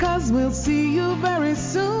 'Cause we'll see you very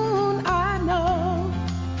soon, I know.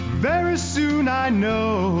 Very soon, I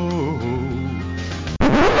know.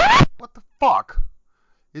 What the fuck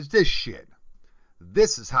is this shit?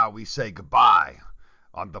 This is how we say goodbye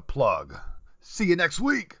on The Plug. See you next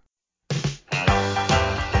week.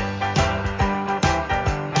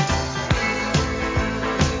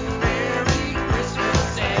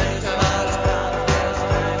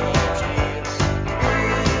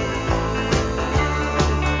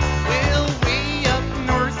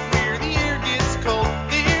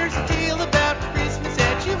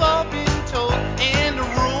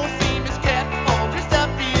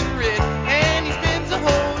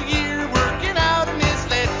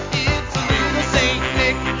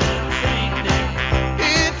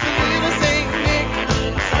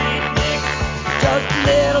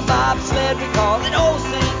 Bobsled, we call it old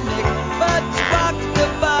Saint Nick. But she rocked the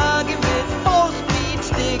buggy with 4-speed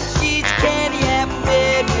stick. She's a candy apple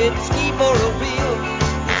red with a ski for a wheel.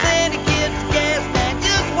 Sandy gets the gas man,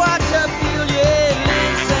 just watch her feel. Yeah,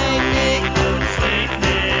 little Saint Nick.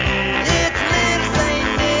 It's little Saint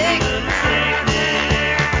Nick.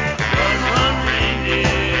 Run, run,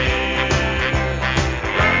 reindeer.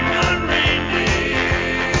 Run, run, reindeer.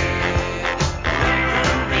 Run,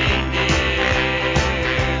 run, reindeer.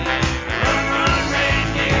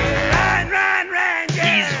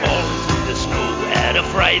 He's falling through the snow at a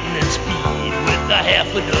frightening speed with a half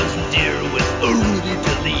a dozen deer with a Rudy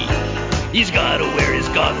to lead. He's gotta wear his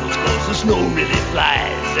goggles 'cause the snow really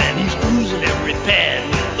flies, and he's cruising every pad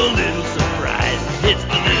with a little surprise. It's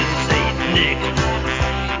the little Saint Nick.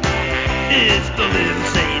 It's the little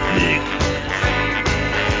Saint Nick.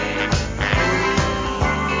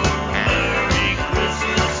 Merry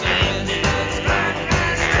Christmas, Saint Nick.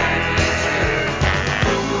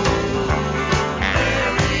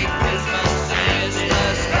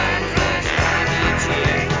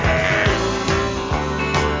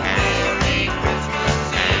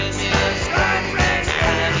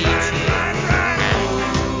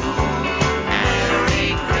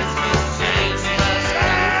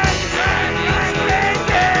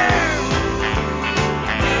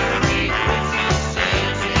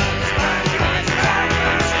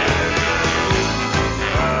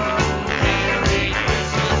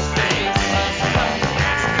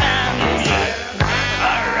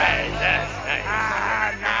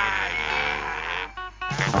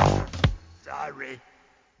 Sorry.